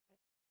 1st.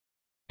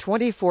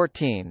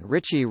 2014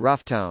 Richie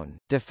Rufftone,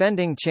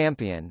 defending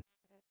champion.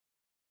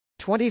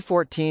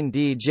 2014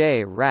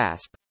 DJ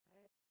Rasp.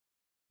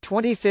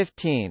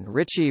 2015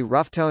 Richie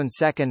Rufftone,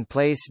 2nd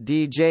place.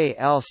 DJ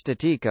El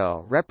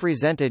Statico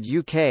represented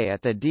UK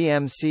at the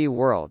DMC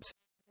Worlds.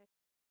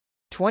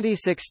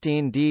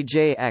 2016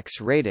 DJ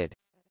X-Rated.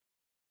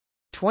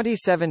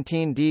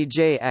 2017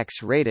 DJ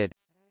X-Rated.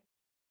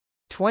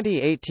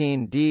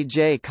 2018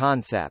 DJ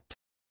Concept.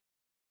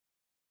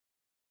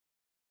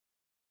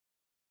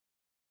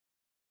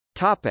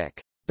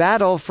 Topic: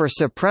 Battle for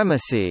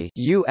Supremacy,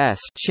 US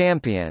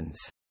Champions.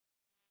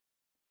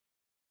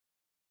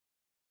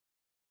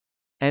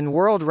 And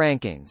World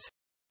Rankings.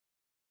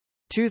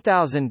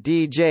 2000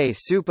 DJ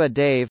Supa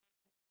Dave.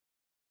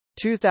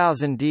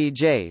 2000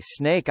 DJ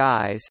Snake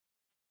Eyes.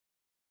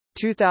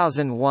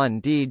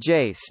 2001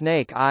 DJ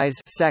Snake Eyes,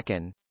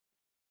 2nd.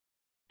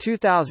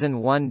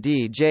 2001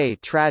 DJ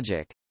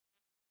Tragic.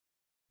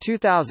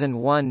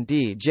 2001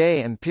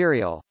 DJ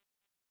Imperial.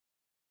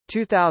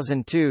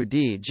 2002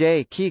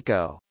 DJ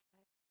Kiko.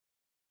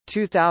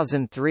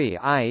 2003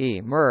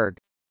 IE Merg.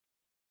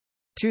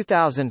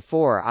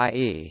 2004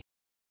 IE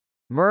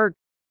Merg.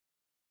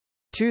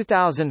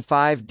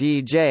 2005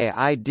 DJ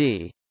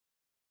ID.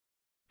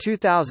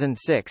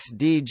 2006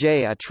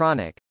 DJ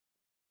Atronic,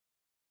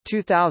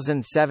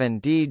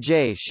 2007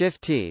 DJ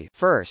Shifty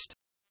First,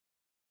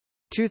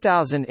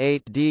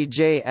 2008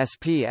 DJ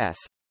SPS,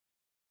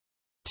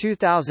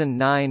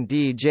 2009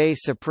 DJ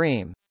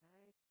Supreme,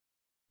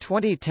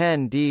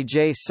 2010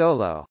 DJ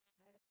Solo,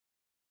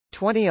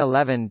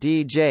 2011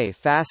 DJ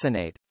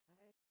Fascinate,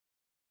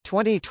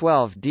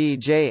 2012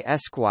 DJ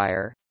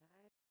Esquire,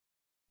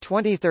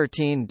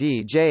 2013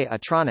 DJ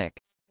Atronic,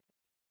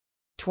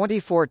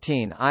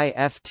 2014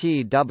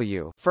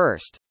 IFTW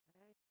First,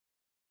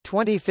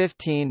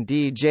 2015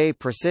 DJ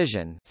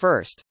Precision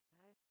First,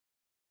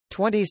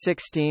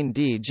 2016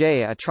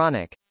 DJ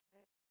Atronic,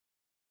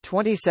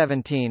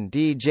 2017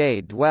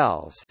 DJ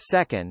Dwells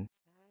Second,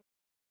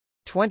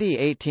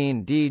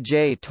 2018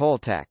 DJ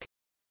Toltec.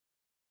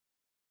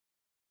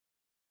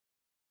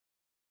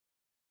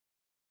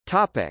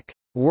 Topic: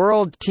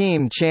 World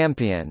Team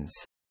Champions.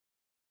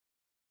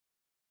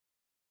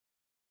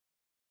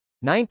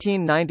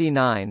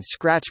 1999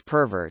 Scratch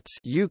Perverts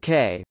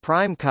UK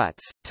Prime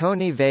Cuts,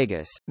 Tony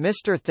Vegas,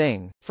 Mr.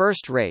 Thing,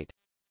 First Rate.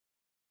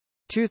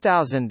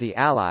 2000 The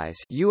Allies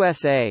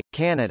USA,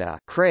 Canada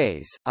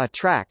Craze, A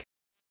Track.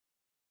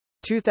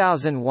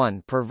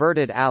 2001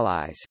 Perverted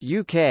Allies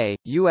UK,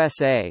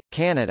 USA,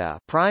 Canada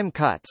Prime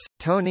Cuts,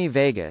 Tony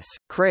Vegas,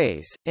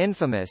 Craze,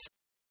 Infamous.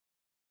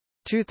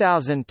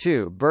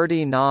 2002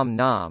 Birdie Nom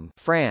Nom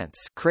France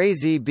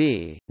Crazy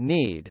B,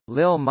 Need,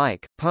 Lil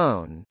Mike,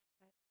 Pone.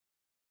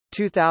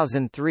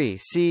 2003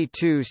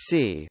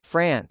 C2C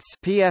France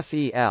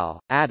PFEL,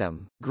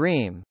 Adam,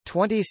 Greem,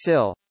 20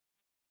 Sil.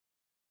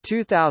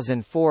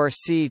 2004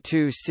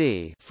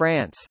 C2C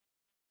France.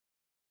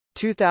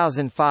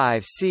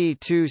 2005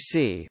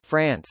 C2C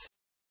France.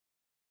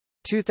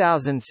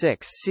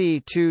 2006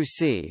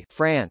 C2C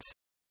France.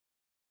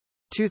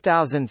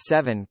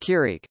 2007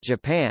 Kirik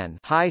Japan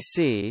High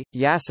C,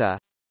 Yasa.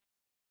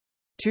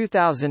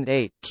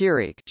 2008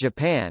 Kirik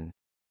Japan.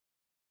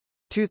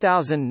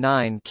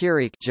 2009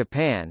 Kirik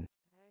Japan.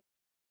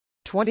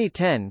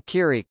 2010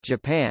 Kirik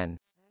Japan.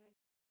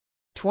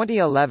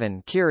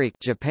 2011 Kirik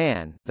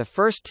Japan, the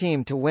first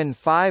team to win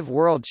 5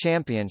 World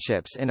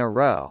Championships in a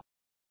row.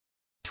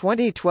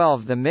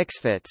 2012 The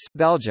Mixfits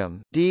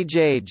Belgium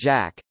DJ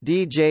Jack,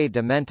 DJ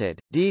Demented,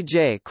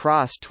 DJ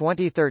Cross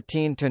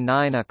 2013 to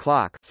 9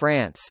 o'clock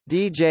France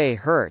DJ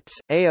Hertz,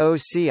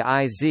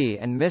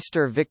 AOCIZ and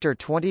Mr. Victor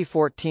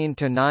 2014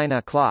 to 9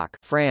 o'clock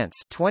France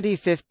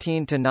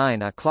 2015 to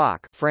 9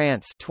 o'clock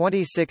France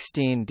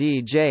 2016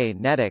 DJ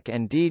Netic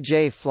and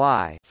DJ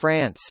Fly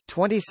France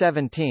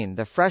 2017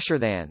 The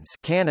Fresherthans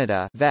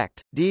Canada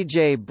Vect,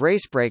 DJ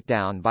Brace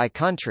Breakdown by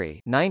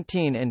country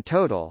 19 in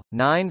total,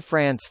 9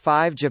 France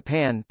 5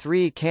 Japan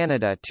 3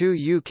 Canada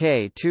 2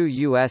 UK 2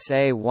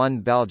 USA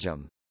 1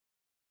 Belgium.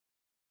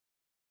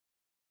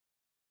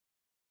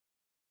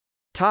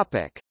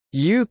 Topic: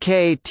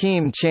 UK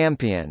Team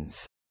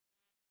Champions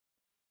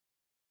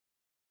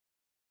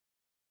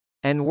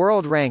and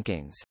World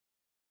Rankings.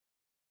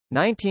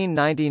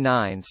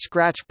 1999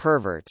 Scratch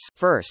Perverts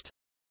First.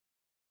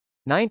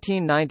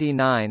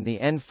 1999 The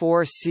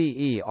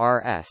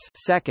N4CERS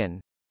Second.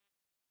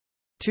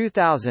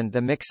 2000 The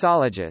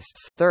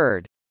Mixologists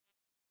Third.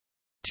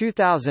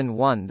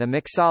 2001 The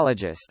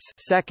Mixologists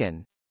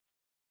Second.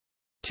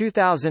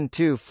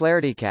 2002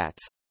 Flairtycats.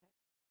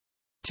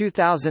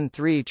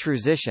 2003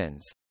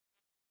 Transitions.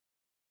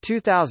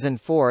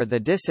 2004 The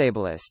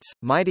Disableists,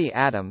 Mighty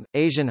Atom,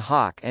 Asian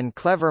Hawk and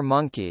Clever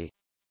Monkey.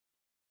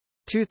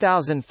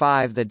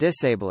 2005 The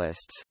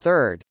Disableists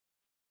Third.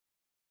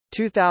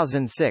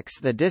 2006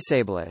 The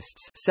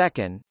Disableists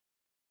Second.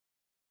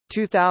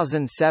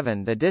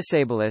 2007 The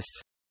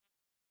Disableists.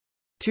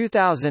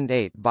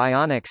 2008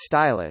 Bionic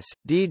Stylus,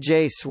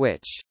 DJ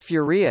Switch,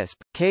 Furious,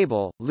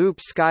 Cable, Loop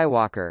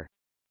Skywalker.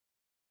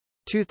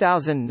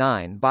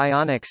 2009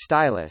 Bionic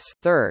Stylus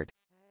Third.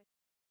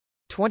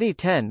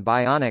 2010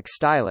 Bionic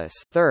Stylus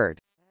Third.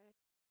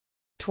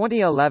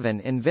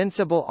 2011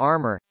 Invincible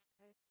Armor.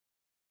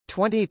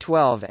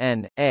 2012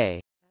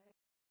 N.A.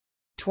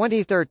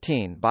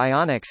 2013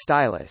 Bionic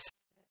Stylus.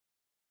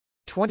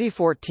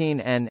 2014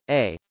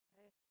 N.A.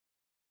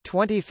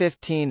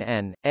 2015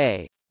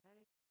 N.A.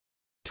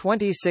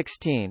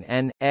 2016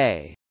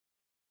 N.A.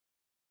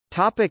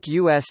 Topic: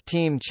 U.S.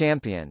 Team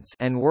Champions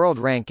and World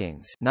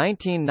Rankings.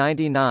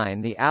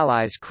 1999 The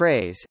Allies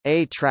Craze,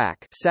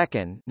 A-Track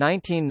Second.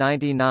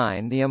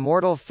 1999 The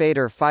Immortal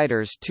Fader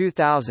Fighters.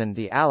 2000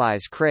 The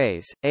Allies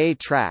Craze,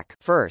 A-Track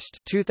First.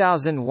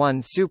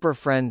 2001 Super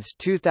Friends.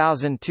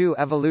 2002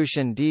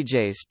 Evolution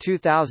DJs.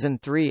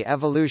 2003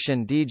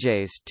 Evolution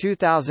DJs.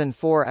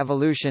 2004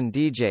 Evolution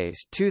DJs.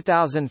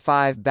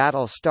 2005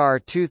 Battle Star.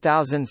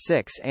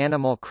 2006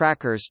 Animal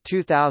Crackers.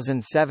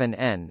 2007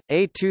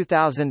 N.A.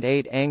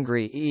 2008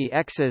 Angry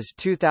EX's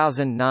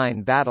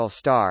 2009 Battle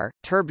Star,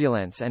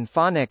 Turbulence and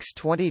Phonics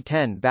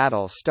 2010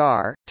 Battle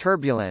Star,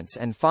 Turbulence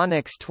and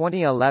Phonics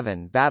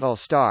 2011 Battle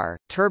Star,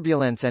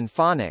 Turbulence and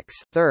Phonics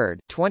 3rd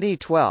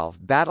 2012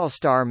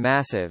 Battlestar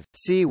Massive,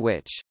 Sea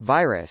Witch,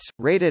 Virus,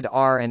 Rated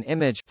R and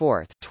Image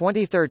 4th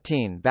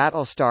 2013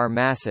 Battlestar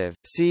Massive,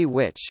 Sea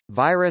Witch,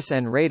 Virus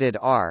and Rated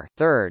R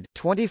 3rd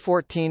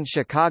 2014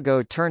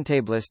 Chicago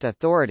Turntablist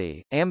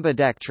Authority,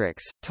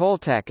 Ambidextrix,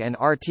 Toltec and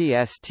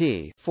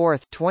RTST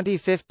 4th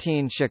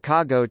 2015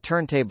 Chicago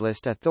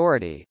Turntablist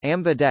Authority,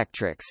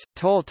 Ambidextrix,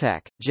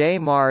 Toltec, J.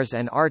 Mars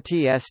and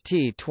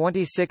RTST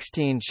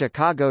 2016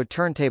 Chicago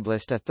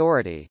Turntablist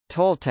Authority,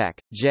 Toltec,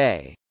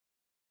 J.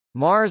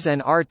 Mars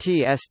and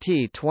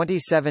RTST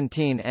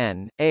 2017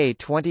 N.A.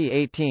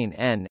 2018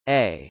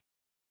 N.A.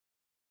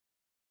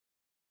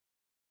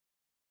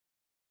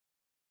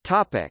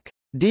 Topic: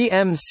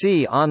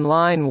 DMC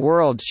Online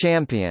World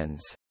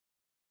Champions.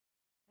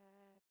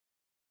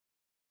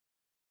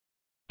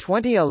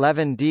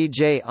 2011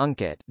 DJ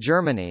Unket,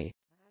 Germany.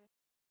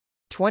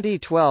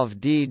 2012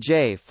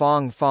 DJ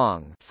Fong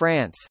Fong,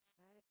 France.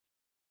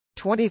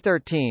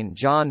 2013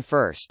 John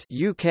First,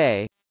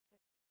 UK.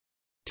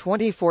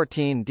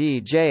 2014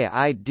 DJ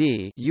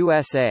ID,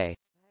 USA.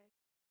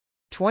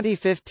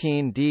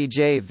 2015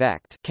 DJ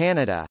Vect,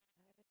 Canada.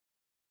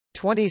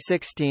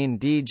 2016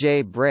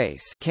 DJ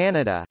Brace,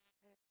 Canada.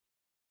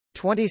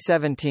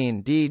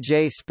 2017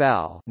 DJ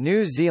Spell,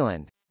 New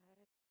Zealand.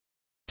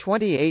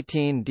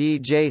 2018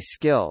 DJ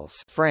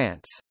Skills,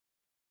 France.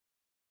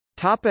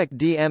 Topic: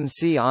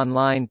 DMC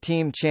Online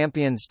Team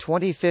Champions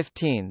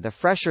 2015 The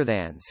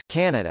Fresherthans,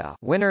 Canada,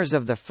 winners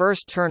of the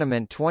first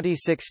tournament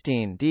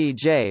 2016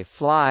 DJ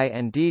Fly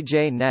and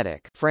DJ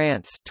Netic,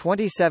 France,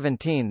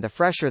 2017 The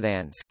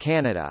Fresherthans,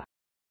 Canada.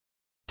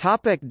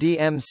 Topic: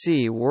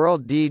 DMC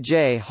World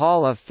DJ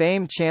Hall of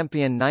Fame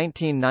Champion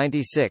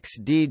 1996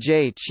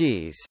 DJ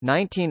Cheese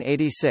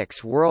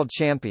 1986 World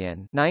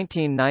Champion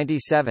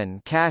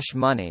 1997 Cash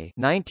Money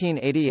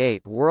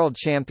 1988 World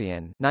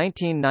Champion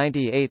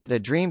 1998 The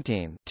Dream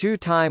Team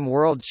two-time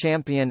World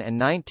Champion and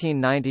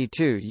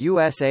 1992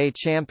 USA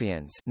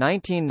Champions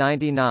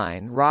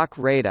 1999 Rock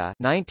Rada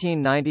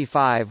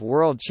 1995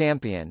 World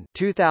Champion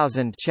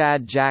 2000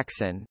 Chad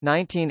Jackson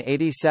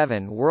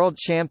 1987 World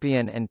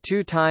Champion and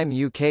two-time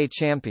UK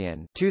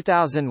Champion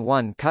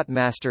 2001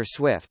 Cutmaster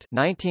Swift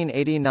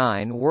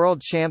 1989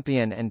 World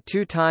Champion and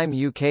two-time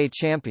UK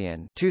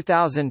Champion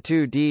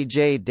 2002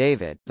 DJ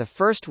David the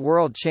first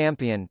World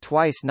Champion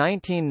twice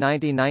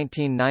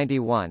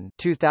 1990-1991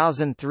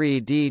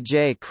 2003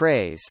 DJ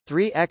Craze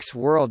 3x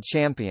World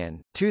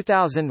Champion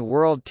 2000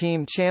 World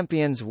Team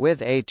Champions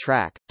with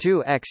A-Track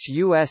 2x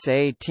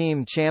USA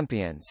Team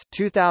Champions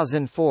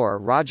 2004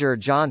 Roger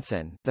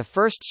Johnson the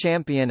first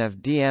champion of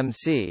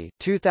DMC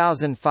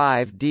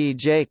 2005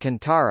 DJ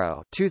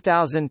Kentaro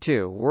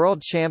 2002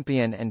 World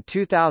Champion and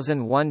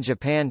 2001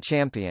 Japan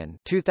Champion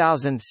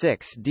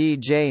 2006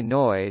 DJ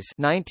Noise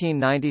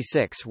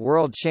 1996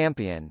 World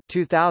Champion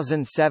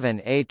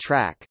 2007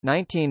 A-Track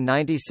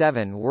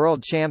 1997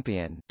 World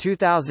Champion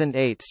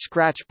 2008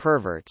 Scratch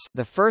Perverts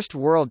the first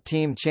World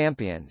Team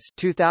Champions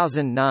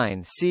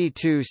 2009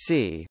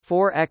 C2C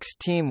 4X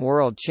Team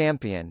World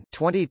Champion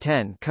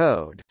 2010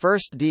 Code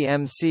first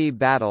DMC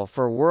Battle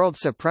for World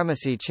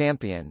Supremacy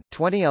Champion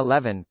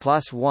 2011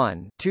 Plus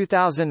One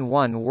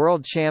 2001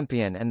 World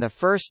Champion and the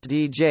first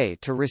DJ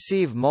to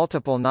receive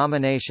multiple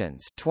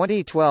nominations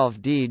 2012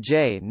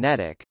 DJ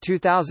Netic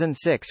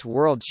 2006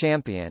 World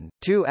Champion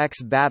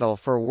 2x Battle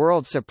for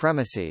World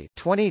Supremacy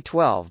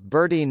 2012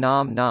 Birdie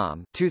Nom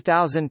Nom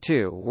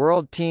 2002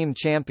 World Team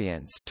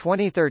Champions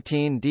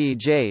 2013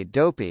 DJ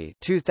Dopey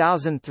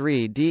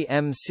 2003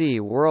 DMC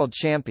World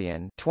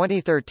Champion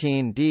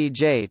 2013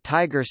 DJ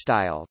Tiger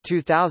Style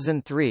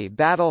 2003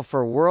 Battle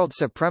for World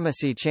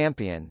Supremacy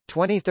Champion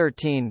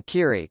 2013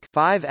 Kirik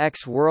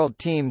 5x World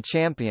Team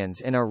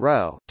Champions in a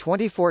row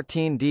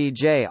 2014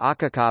 DJ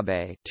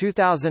Akakabe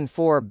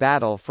 2004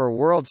 Battle for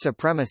World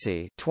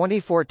Supremacy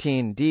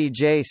 2014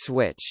 DJ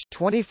Switch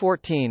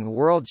 2014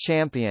 World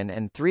Champion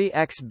and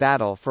 3x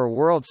Battle for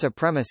World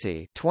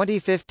Supremacy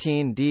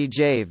 2015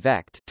 DJ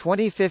Vect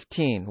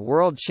 2015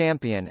 World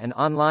Champion and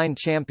Online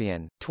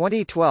Champion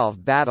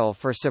 2012 Battle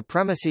for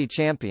Supremacy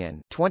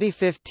Champion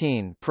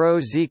 2015 Pro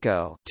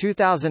Zico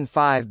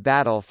 2005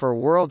 Battle for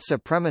World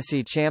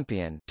Supremacy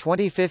Champion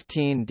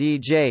 2015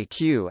 DJ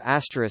Q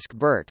 *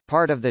 Bert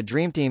part of the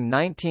Dream Team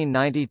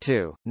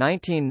 1992,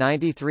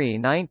 1993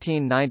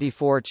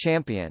 1994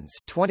 Champions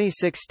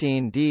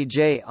 2016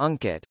 DJ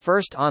Unket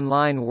first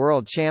Online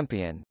World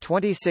Champion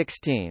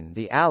 2016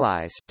 The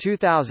Allies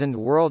 2000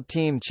 World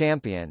Team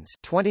Champions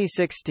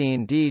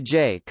 2016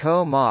 DJ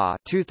Ko Ma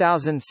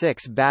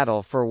 2006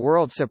 Battle for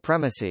World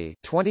Supremacy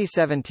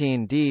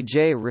 2017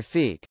 DJ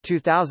Rafiq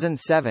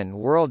 2007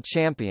 World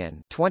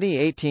Champion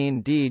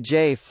 2018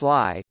 DJ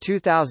Fly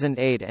 2000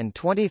 2008 and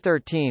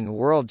 2013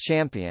 World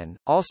Champion,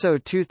 also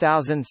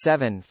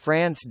 2007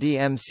 France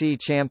DMC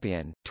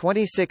Champion,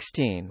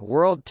 2016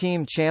 World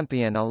Team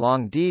Champion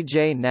along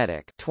DJ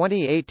Netic,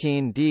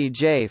 2018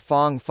 DJ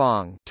Fong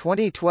Fong,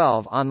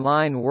 2012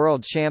 Online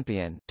World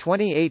Champion,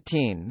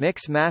 2018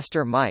 Mix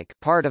Master Mike,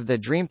 part of the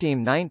Dream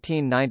Team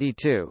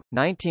 1992,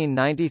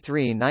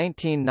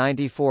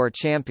 1993-1994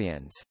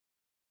 champions.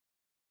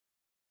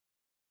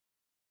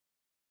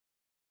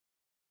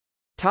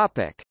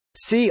 Topic.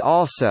 See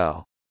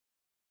also: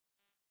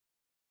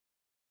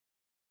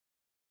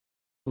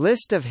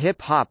 List of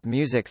hip-hop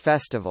music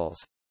festivals,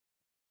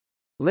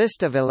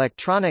 List of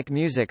electronic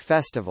music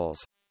festivals,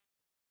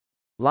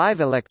 Live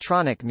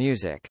electronic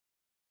music.